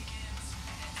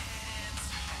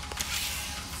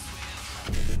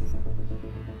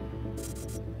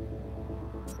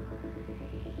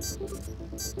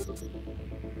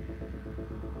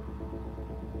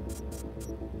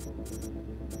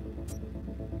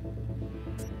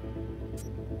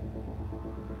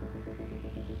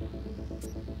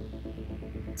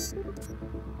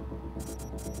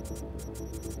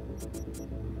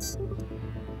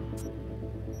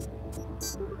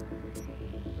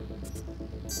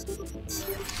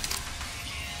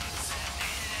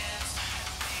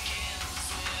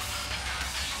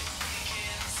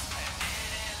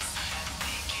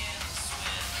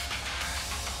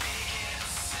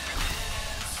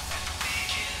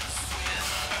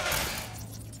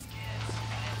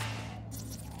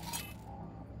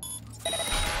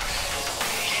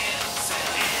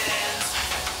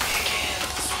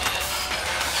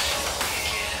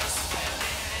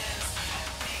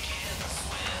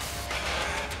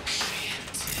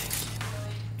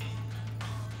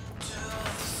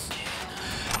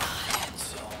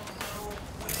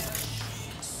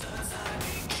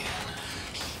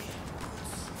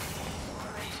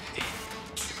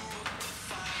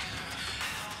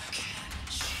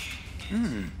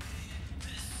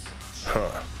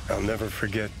 Huh. I'll never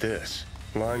forget this.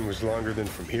 Line was longer than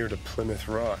from here to Plymouth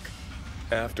Rock.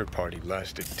 After party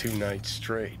lasted 2 nights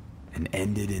straight. And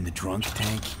ended in the drunk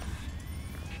tank?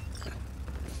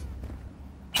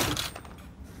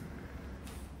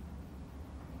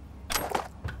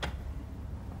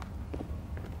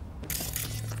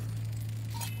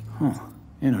 Huh.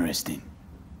 Interesting.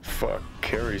 Fuck,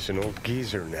 Carrie's an old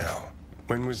geezer now.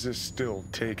 When was this still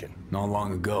taken? Not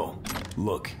long ago.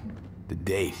 Look, the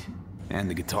date, and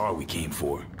the guitar we came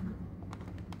for.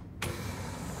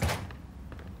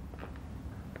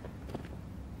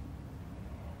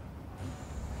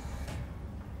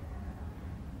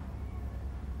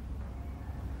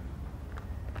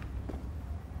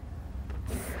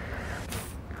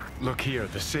 Look here,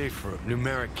 the safe room,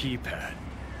 numeric keypad.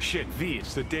 Shit, V,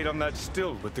 it's the date on that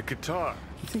still with the guitar.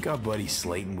 You think our buddy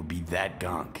Slayton would be that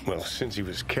gunk? Well, since he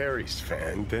was Carrie's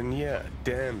fan, then yeah,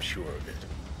 damn sure of it.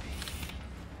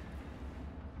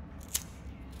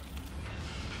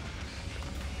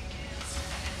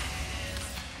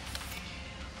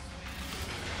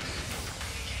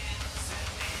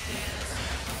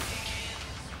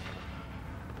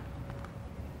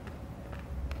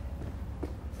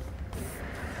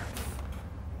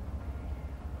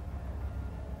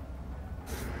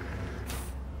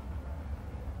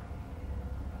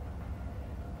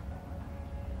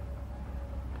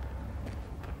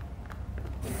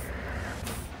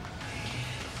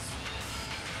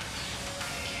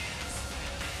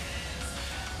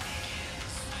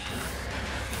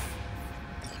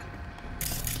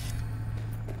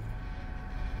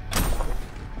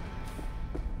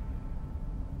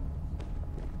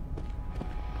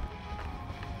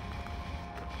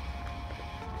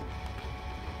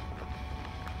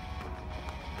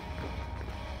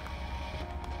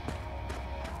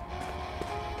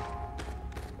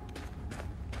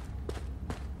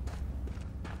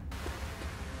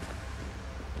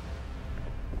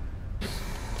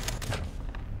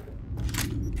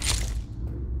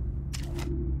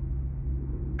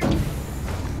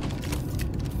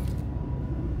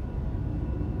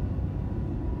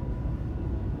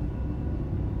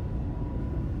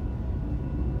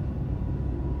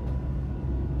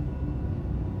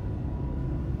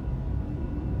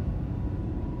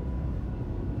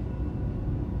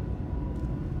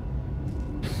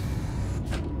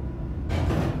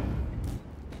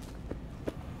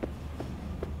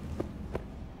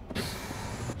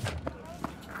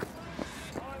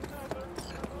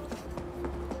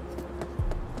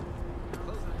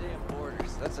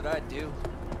 That's what I'd do.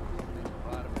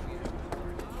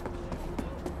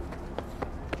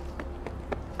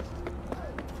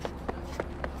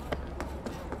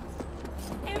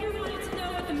 Everyone wants to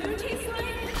know what the moon tastes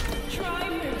like? Try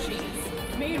moon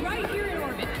cheese. Made right here in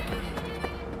orbit.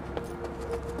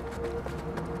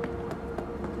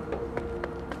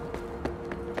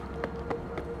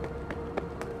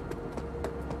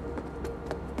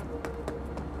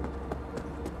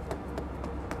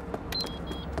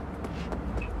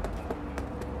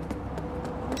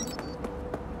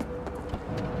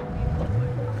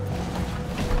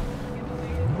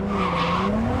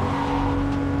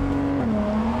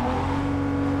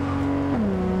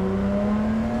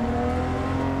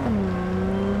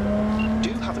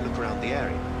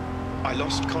 I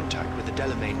lost contact with the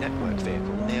Delamain network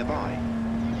vehicle nearby.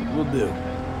 Will do.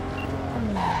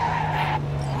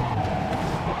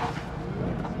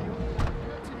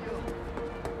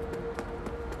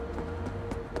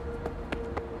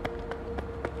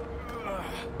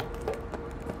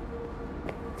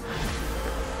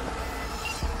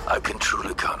 I can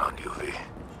truly count on you, V.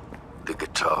 The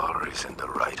guitar is in the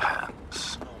right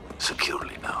hands.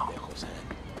 Securely now.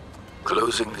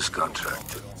 Closing this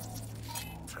contract.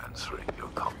 Transferring your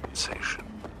compensation.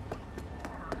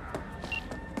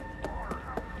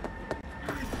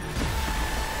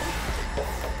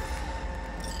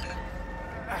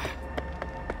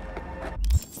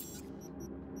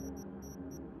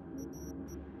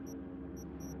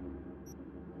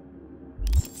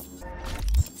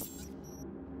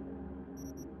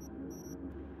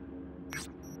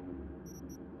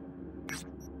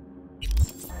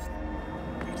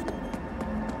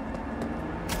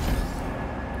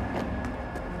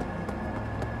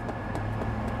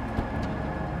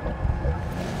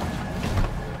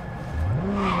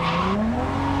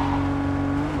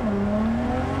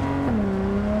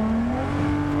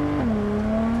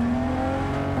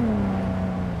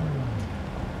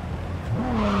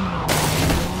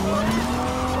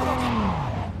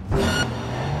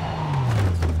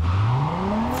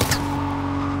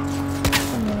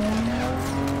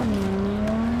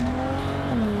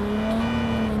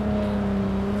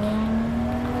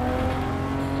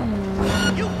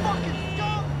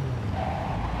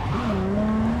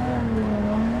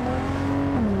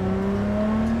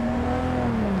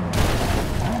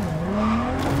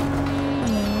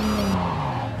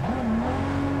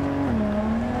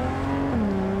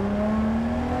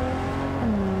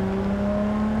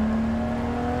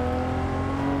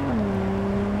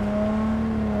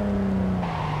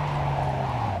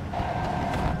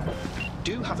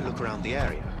 Do have a look around the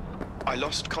area. I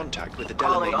lost contact with the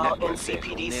Calling Delamain all network NCPD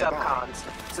vehicle nearby.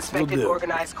 subcons. Suspected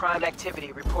organized crime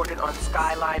activity reported on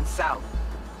Skyline South.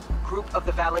 Group of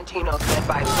the Valentinos led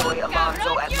by Zoe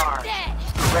Alonso at large.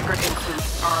 Record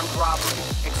includes armed robbery,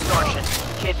 extortion,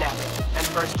 kidnapping, and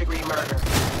first-degree murder.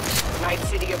 Night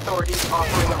City authorities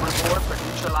offering a reward for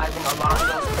neutralizing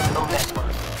Alonso's criminal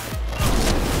network.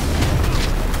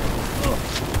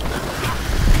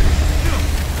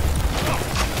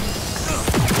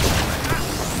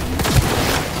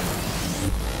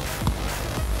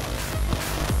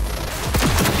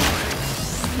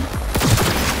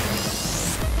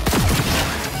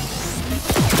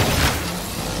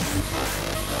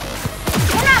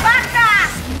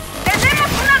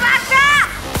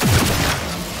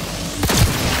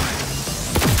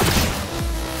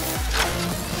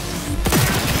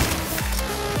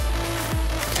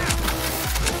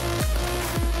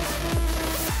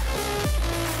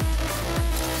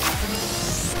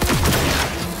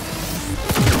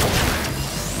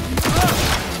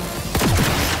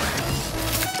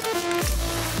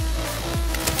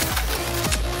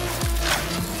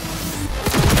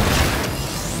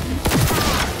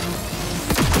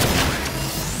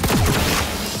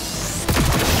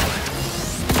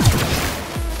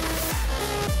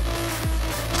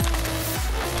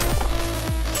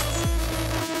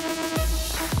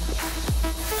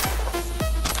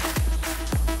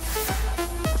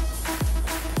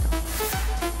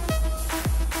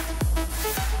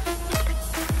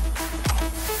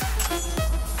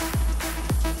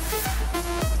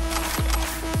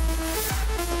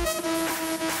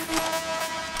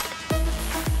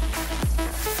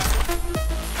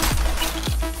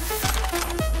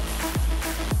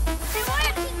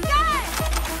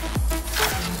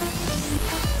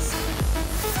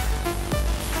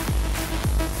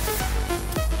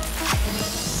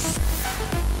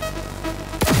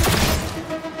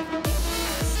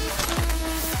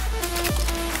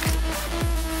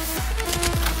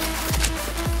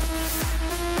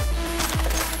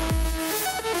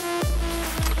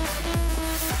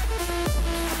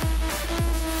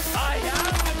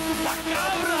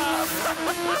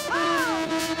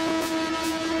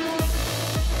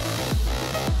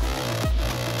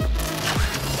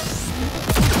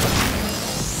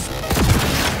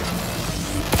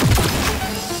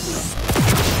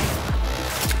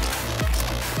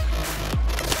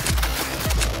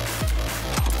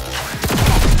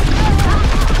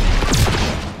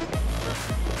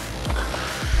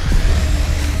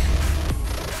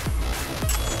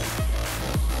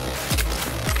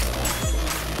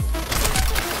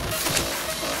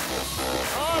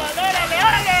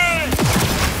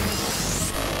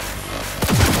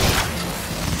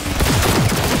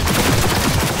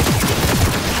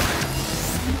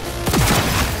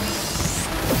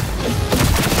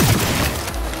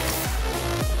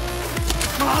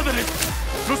 ¡Madres!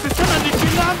 ¡Nos están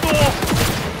aniquilando!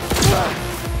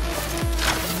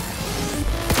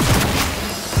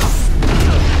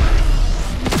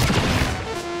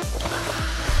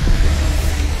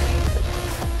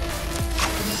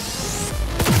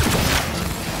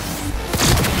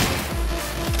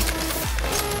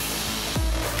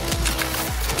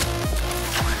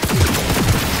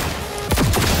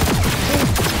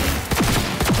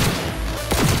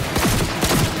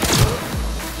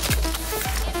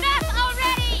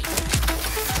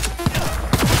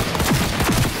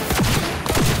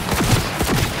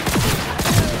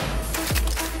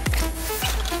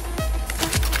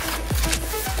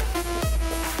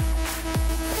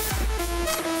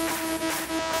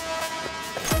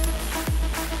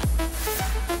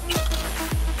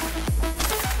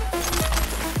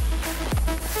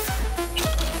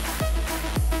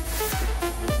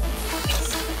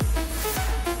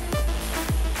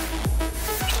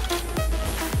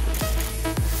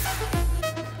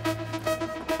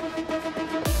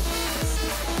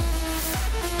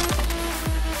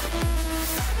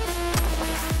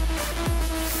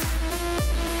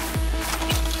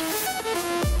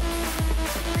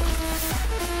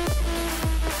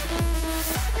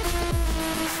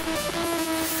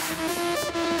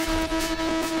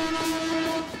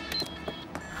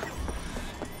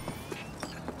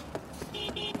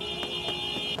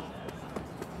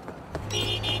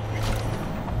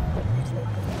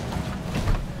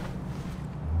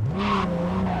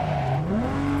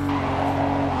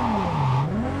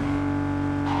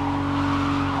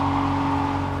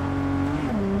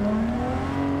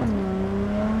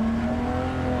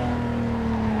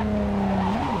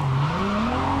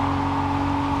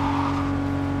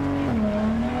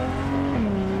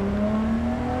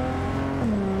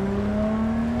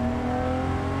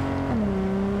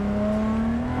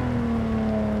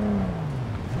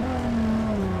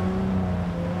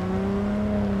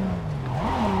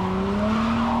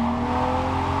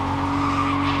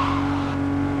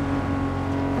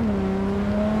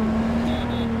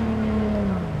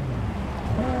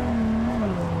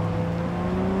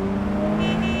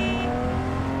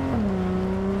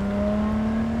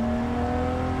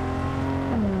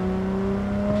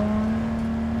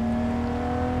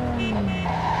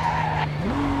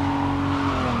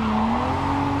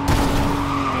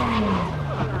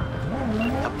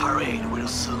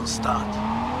 start.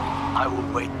 I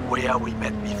will wait where we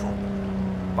met before.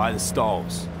 By the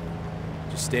stalls.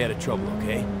 Just stay out of trouble,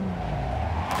 okay?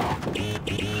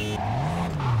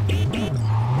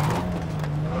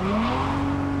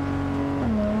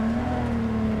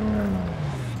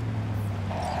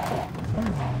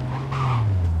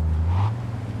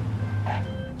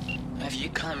 Have you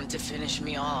come to finish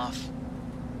me off?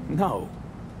 No.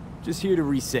 Just here to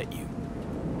reset you.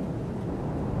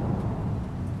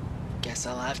 Guess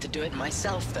I'll have to do it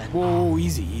myself then. Whoa,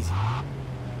 easy, easy.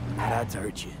 I'm not out to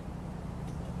hurt you.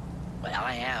 Well,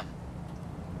 I am.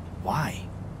 Why?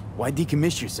 Why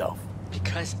decommiss yourself?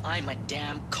 Because I'm a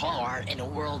damn car in a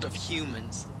world of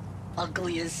humans.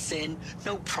 Ugly as sin,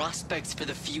 no prospects for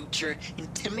the future,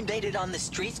 intimidated on the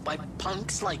streets by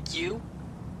punks like you.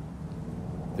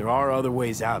 There are other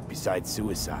ways out besides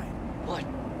suicide. What?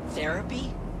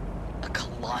 Therapy? A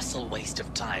colossal waste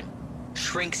of time.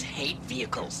 Shrinks hate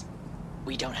vehicles.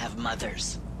 We don't have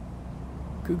mothers.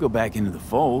 Could go back into the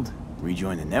fold,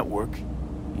 rejoin the network.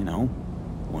 You know,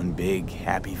 one big,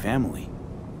 happy family.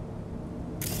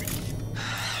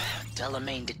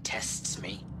 Delamain detests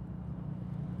me.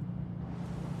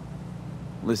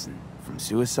 Listen, from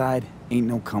suicide, ain't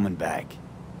no coming back.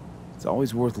 It's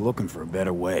always worth looking for a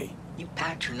better way. You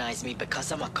patronize me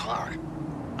because I'm a car.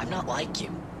 I'm not like you.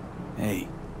 Hey,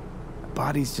 a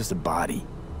body's just a body.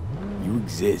 You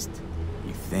exist.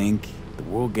 You think, the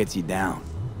world gets you down.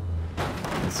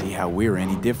 Let's see how we're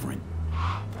any different.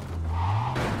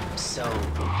 So,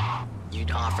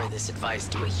 you'd offer this advice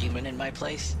to a human in my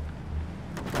place?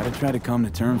 Gotta try to come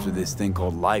to terms with this thing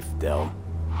called life, Del.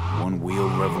 One wheel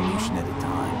revolution at a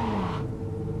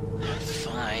time.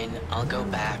 Fine, I'll go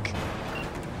back.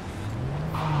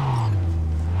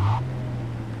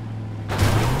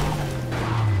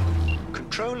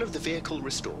 Control of the vehicle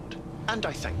restored, and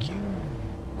I thank you.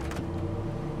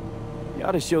 You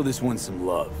ought to show this one some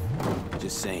love.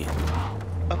 Just saying.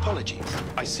 Apologies,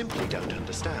 I simply don't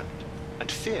understand,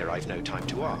 and fear I've no time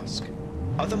to ask.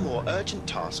 Other more urgent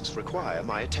tasks require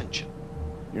my attention.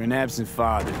 You're an absent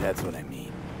father, that's what I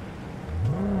mean.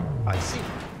 I see.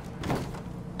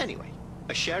 Anyway,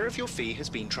 a share of your fee has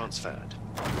been transferred.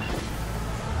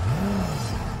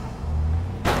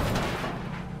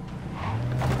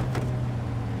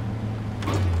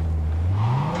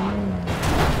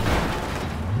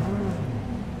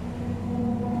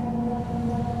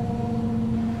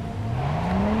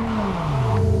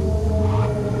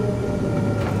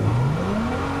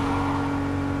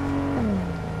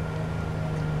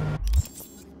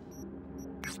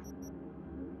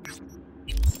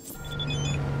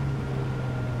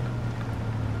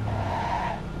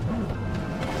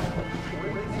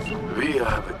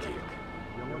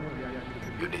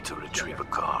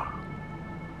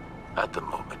 At the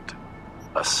moment,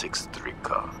 a 6-3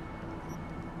 car.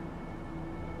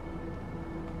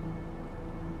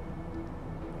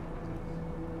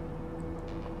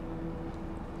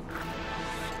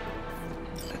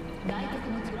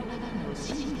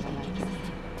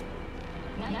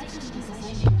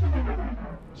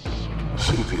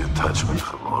 See the attachment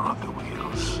for more on the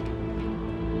wheels.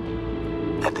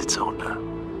 And its owner.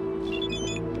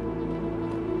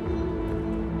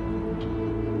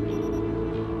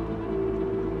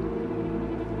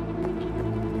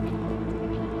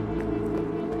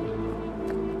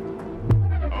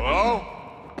 Hello?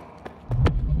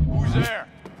 Who's there?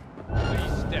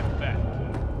 Please step back.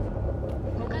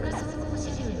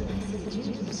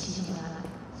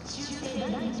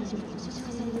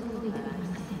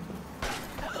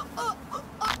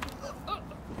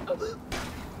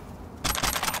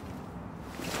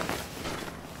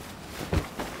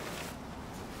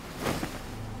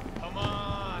 Come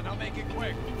on, I'll make it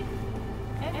quick.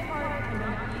 Empire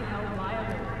cannot be held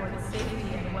liable for the safety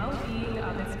and well-being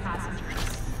of its passengers.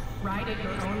 Ride at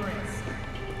your own risk.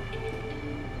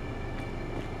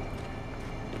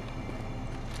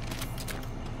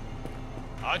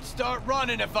 I'd start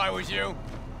running if I was you.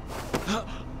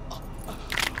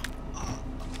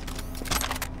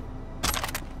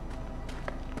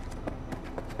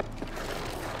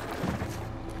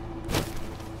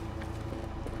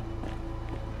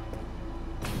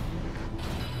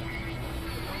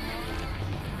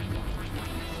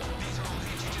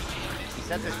 He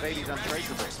said this baby's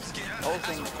untraceable. The whole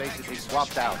thing's basically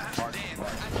swapped out.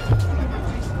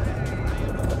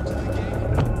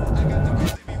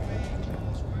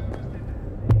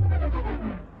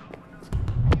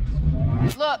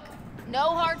 Look, no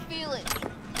hard feelings.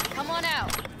 Come on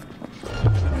out.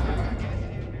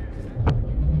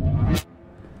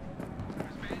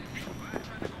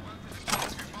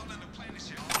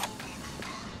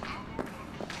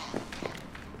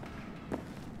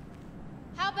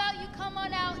 How about you come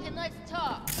on out and let's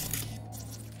talk?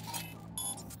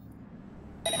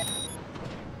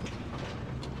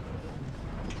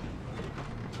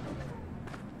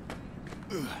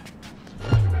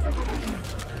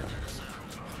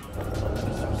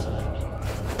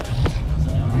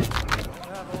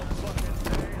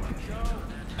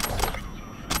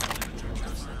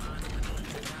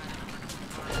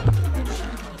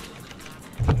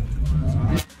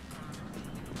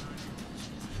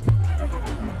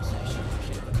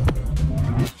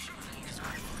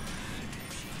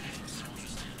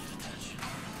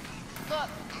 Look,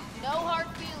 no hard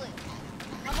feelings.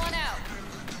 Come on out.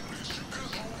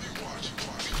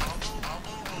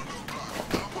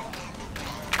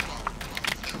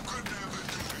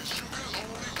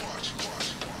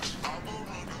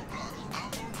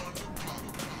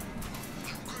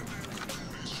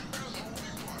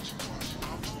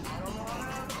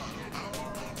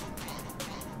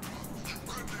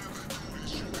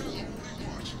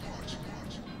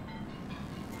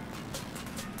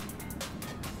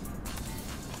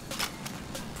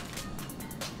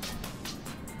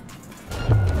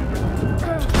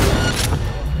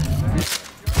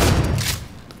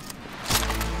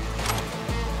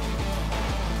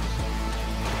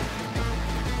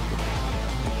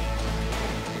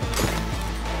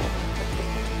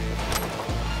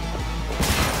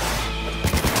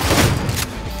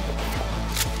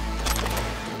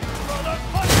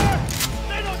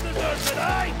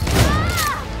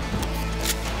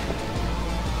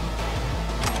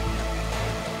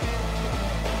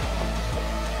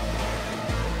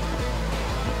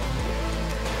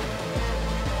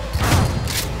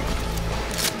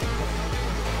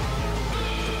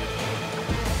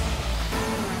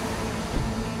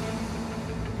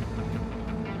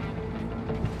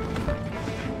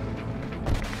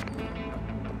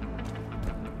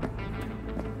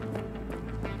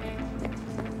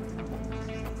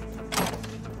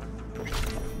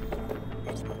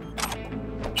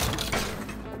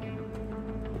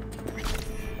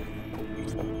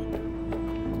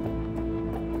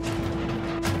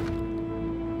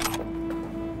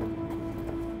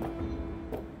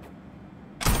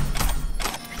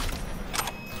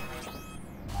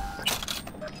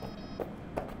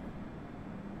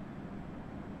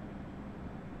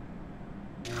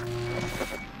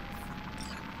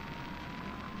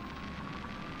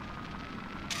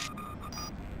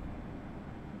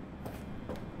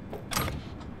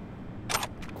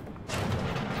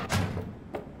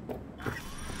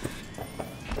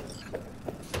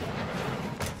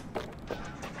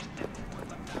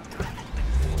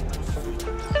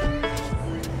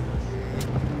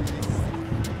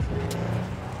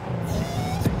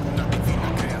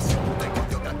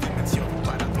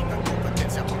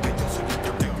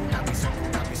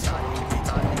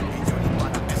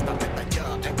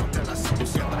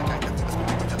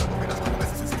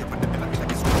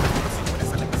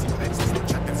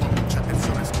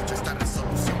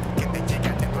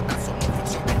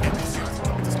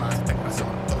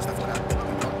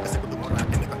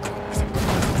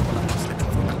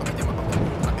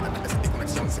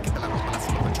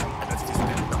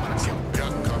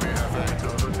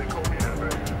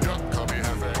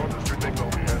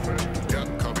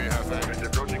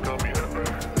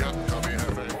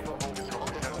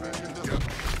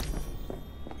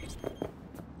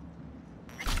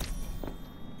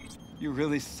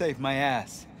 really saved my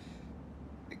ass.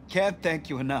 Can't thank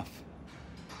you enough.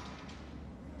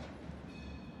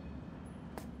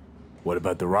 What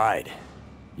about the ride?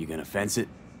 You gonna fence it?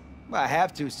 Well, I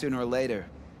have to sooner or later.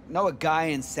 Know a guy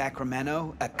in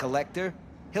Sacramento, a collector?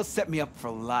 He'll set me up for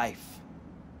life.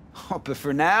 Oh, but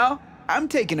for now, I'm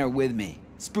taking her with me.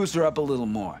 Spruce her up a little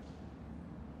more.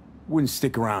 Wouldn't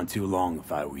stick around too long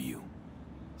if I were you.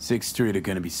 6th Street are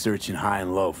gonna be searching high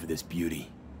and low for this beauty.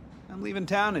 I'm leaving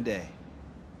town today.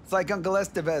 It's like Uncle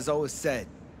Estevez always said.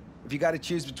 If you gotta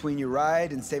choose between your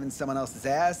ride and saving someone else's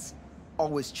ass,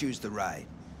 always choose the ride.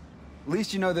 At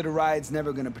least you know that a ride's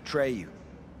never gonna betray you.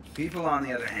 People, on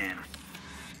the other hand.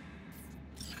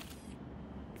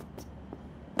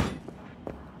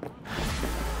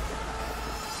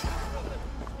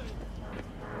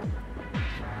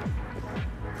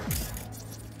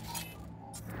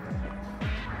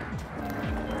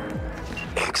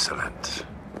 Excellent.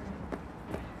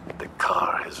 The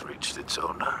car has reached its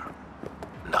owner.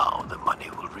 Now the money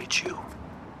will reach you.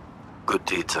 Good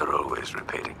deeds are always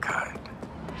repaid in kind.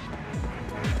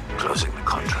 Closing the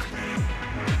contract.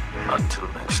 Until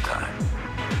next time.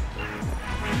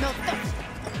 No,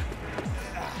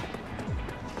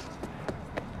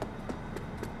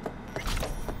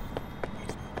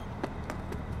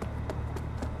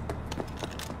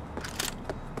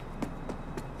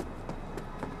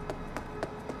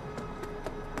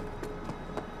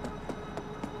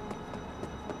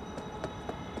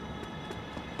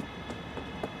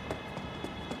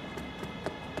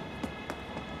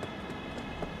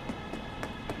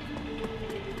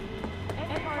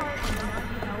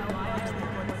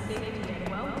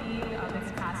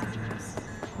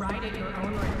 Ride at your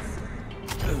own risk.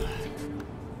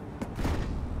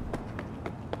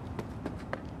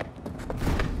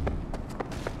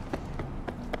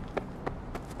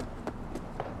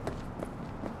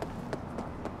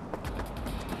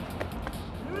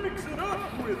 Mix it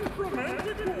up with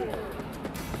romantic war.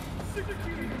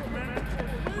 16 romantic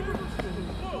flavors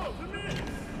of love to me.